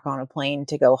get back on a plane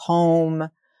to go home?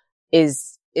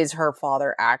 Is her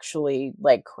father actually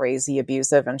like crazy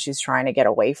abusive and she's trying to get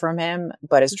away from him,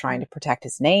 but is trying to protect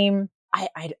his name?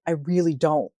 I really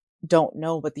don't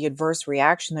know, but the adverse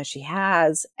reaction that she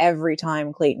has every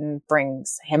time Clayton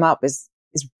brings him up is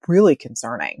really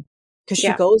concerning, because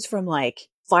she goes from like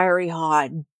fiery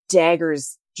hot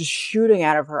daggers just shooting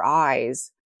out of her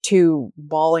eyes to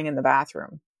bawling in the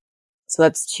bathroom. So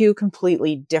that's two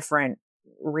completely different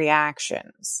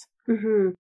reactions. Mm-hmm.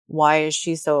 Why is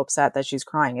she so upset that she's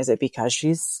crying? Is it because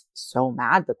she's so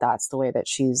mad that that's the way that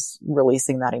she's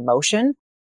releasing that emotion?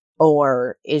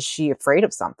 Or is she afraid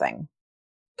of something?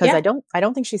 Because I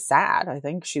don't think she's sad. I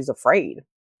think she's afraid.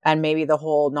 And maybe the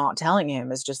whole not telling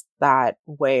him is just that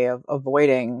way of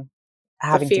avoiding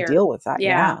having to deal with that.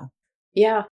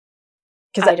 Yeah.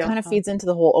 Because that kind of feeds into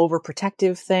the whole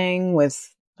overprotective thing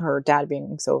with her dad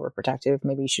being so overprotective.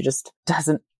 Maybe she just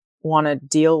doesn't want to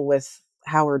deal with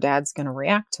how her dad's going to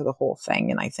react to the whole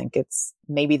thing. And I think it's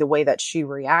maybe the way that she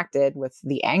reacted with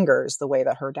the anger is the way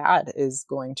that her dad is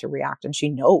going to react. And she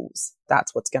knows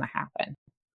that's what's going to happen.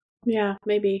 Yeah,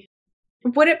 maybe.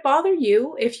 Would it bother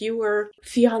you if you were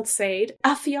fiancéed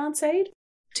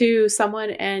to someone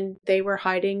and they were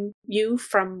hiding you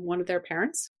from one of their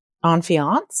parents?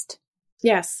 Enfianced?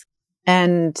 Yes.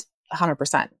 And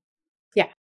 100%. Yeah.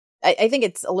 I think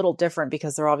it's a little different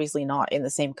because they're obviously not in the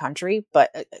same country, but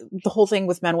the whole thing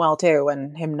with Manuel too,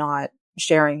 and him not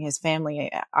sharing his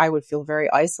family, I would feel very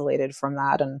isolated from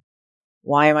that. And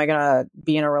why am I going to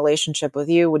be in a relationship with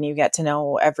you when you get to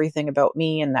know everything about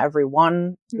me and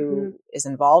everyone who is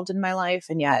involved in my life?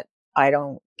 And yet I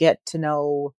don't get to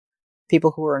know people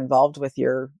who are involved with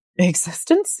your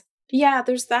existence. Yeah,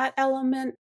 there's that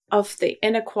element of the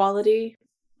inequality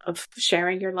of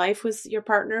sharing your life with your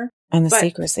partner. And the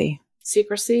secrecy.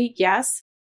 Secrecy, yes.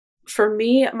 For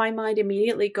me, my mind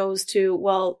immediately goes to,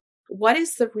 well, what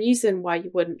is the reason why you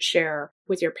wouldn't share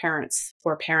with your parents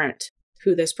or parent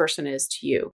who this person is to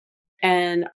you?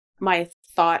 And my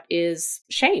thought is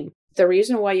shame. The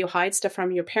reason why you hide stuff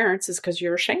from your parents is because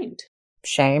you're ashamed.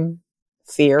 Shame,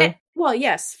 fear. Well,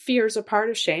 yes, fear is a part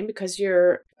of shame because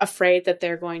you're afraid that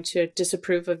they're going to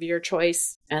disapprove of your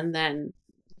choice and then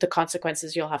the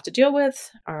consequences you'll have to deal with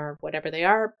or whatever they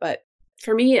are. But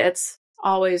for me, it's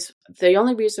always the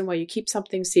only reason why you keep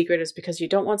something secret is because you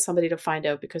don't want somebody to find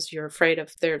out because you're afraid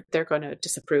of they're going to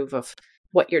disapprove of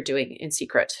what you're doing in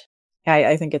secret. Yeah,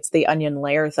 I think it's the onion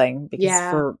layer thing, because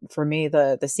Yeah. for me,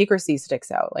 the secrecy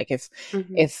sticks out. Like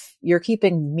if you're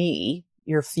keeping me,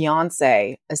 your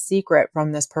fiance, a secret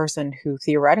from this person who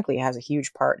theoretically has a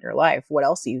huge part in your life, what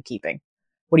else are you keeping?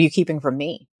 What are you keeping from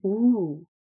me? Ooh.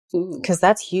 Because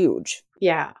that's huge.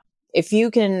 Yeah. If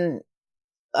you can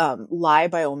lie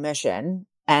by omission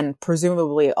and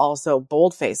presumably also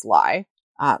boldface lie,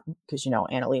 because,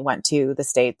 Annalie went to the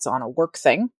States on a work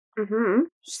thing. Mm-hmm.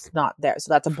 She's not there.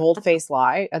 So that's a bold-faced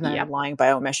lie. And then Yep. lying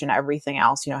by omission, everything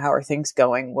else, how are things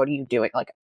going? What are you doing?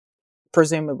 Like,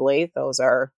 presumably those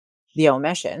are the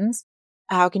omissions.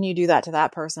 How can you do that to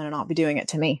that person and not be doing it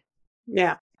to me?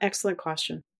 Yeah. Excellent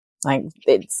question. Like,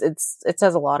 it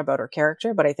says a lot about her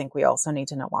character, but I think we also need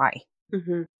to know why.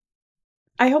 Mm-hmm.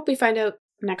 I hope we find out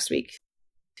next week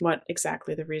what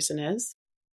exactly the reason is.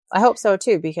 I hope so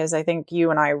too, because I think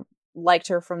you and I liked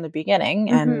her from the beginning,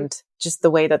 and just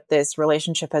the way that this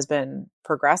relationship has been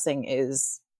progressing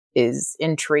is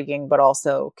intriguing, but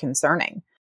also concerning.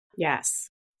 Yes.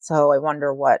 So I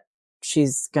wonder what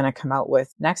she's going to come out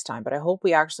with next time. But I hope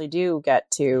we actually do get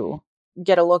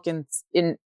a look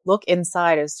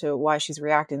inside as to why she's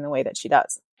reacting the way that she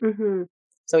does. Mm-hmm.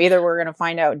 So either we're going to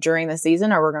find out during the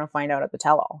season, or we're going to find out at the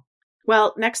tell-all.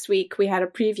 Well, next week we had a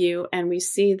preview and we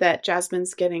see that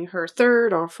Jasmine's getting her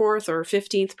 3rd or 4th or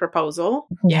 15th proposal.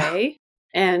 Yeah. Yay.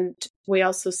 And we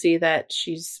also see that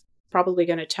she's probably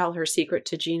going to tell her secret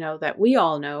to Gino that we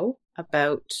all know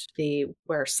about,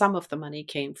 where some of the money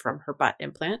came from her butt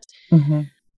implant. Mm-hmm.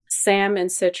 Sam and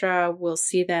Citra will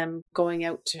see them going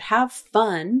out to have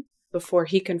fun before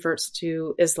he converts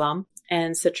to Islam,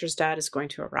 and Citra's dad is going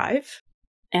to arrive.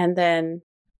 And then,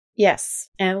 yes,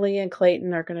 Anali and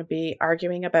Clayton are going to be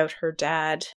arguing about her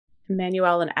dad.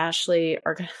 Manuel and Ashley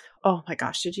are going to, oh my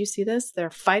gosh, did you see this?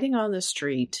 They're fighting on the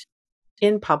street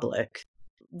in public,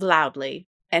 loudly.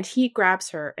 And he grabs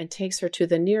her and takes her to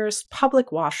the nearest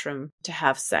public washroom to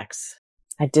have sex.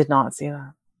 I did not see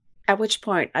that. At which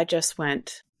point I just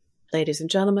went, ladies and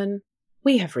gentlemen,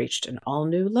 we have reached an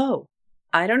all-new low.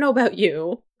 I don't know about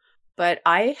you, but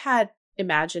I had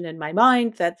imagined in my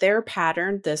mind that their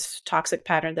pattern, this toxic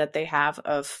pattern that they have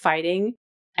of fighting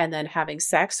and then having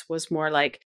sex, was more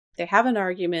like they have an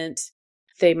argument,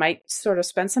 they might sort of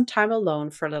spend some time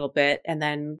alone for a little bit and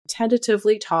then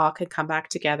tentatively talk and come back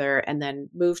together and then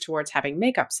move towards having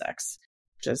makeup sex.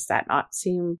 Does that not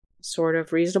seem sort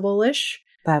of reasonable-ish?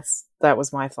 That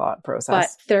was my thought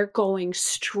process. But they're going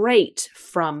straight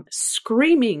from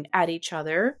screaming at each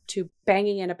other to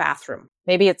banging in a bathroom.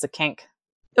 Maybe it's a kink.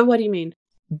 What do you mean?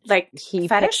 Like he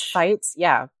fetish? picks fights?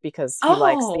 Yeah, because he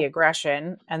likes the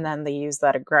aggression, and then they use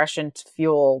that aggression to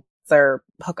fuel their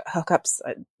hookups.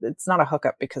 It's not a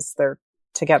hookup because they're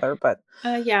together, but...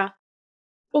 Yeah.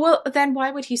 Well, then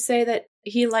why would he say that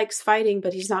he likes fighting,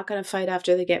 but he's not going to fight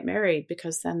after they get married?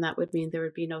 Because then that would mean there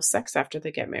would be no sex after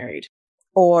they get married.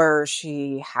 Or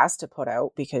she has to put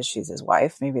out because she's his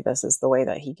wife. Maybe this is the way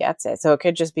that he gets it. So it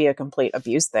could just be a complete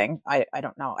abuse thing. I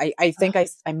don't know. I think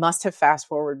I must have fast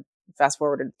forwarded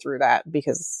through that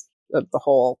because of the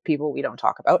whole people we don't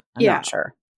talk about. I'm not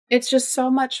sure. It's just so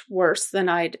much worse than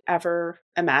I'd ever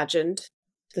imagined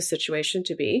the situation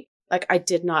to be. Like, I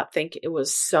did not think it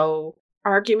was so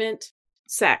argument,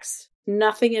 sex,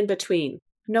 nothing in between,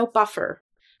 no buffer,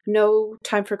 no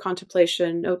time for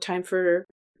contemplation, no time for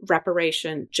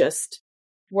reparation, just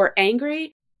we're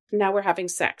angry, now we're having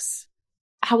sex.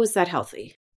 How is that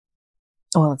healthy?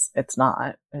 Well, it's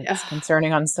not. It's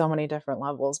concerning on so many different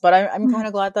levels. But I'm kind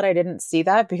of glad that I didn't see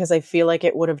that, because I feel like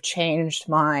it would have changed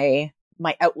my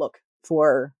outlook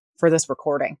for this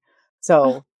recording.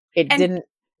 So it didn't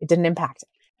impact it.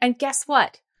 And guess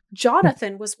what?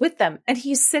 Jonathan was with them, and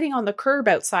he's sitting on the curb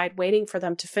outside waiting for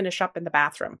them to finish up in the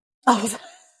bathroom. Oh, that's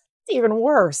even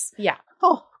worse. Yeah.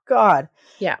 Oh, God.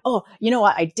 Yeah. Oh, you know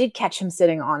what? I did catch him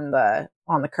sitting on the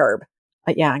curb.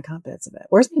 Yeah, I got bits of it.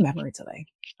 Where's my memory today?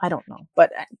 I don't know.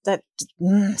 But that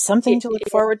something to look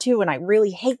forward to. And I really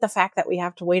hate the fact that we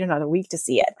have to wait another week to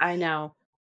see it. I know.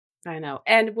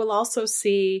 And we'll also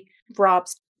see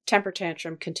Rob's temper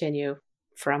tantrum continue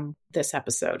from this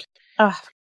episode.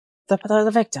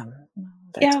 The victim.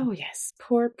 Oh, yes.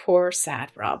 Poor,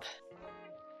 sad Rob.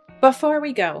 Before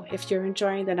we go, if you're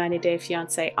enjoying the 90 Day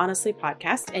Fiancé Honestly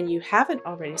podcast and you haven't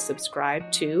already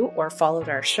subscribed to or followed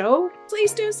our show,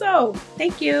 please do so.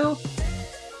 Thank you.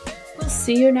 We'll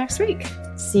see you next week.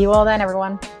 See you all then,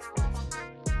 everyone.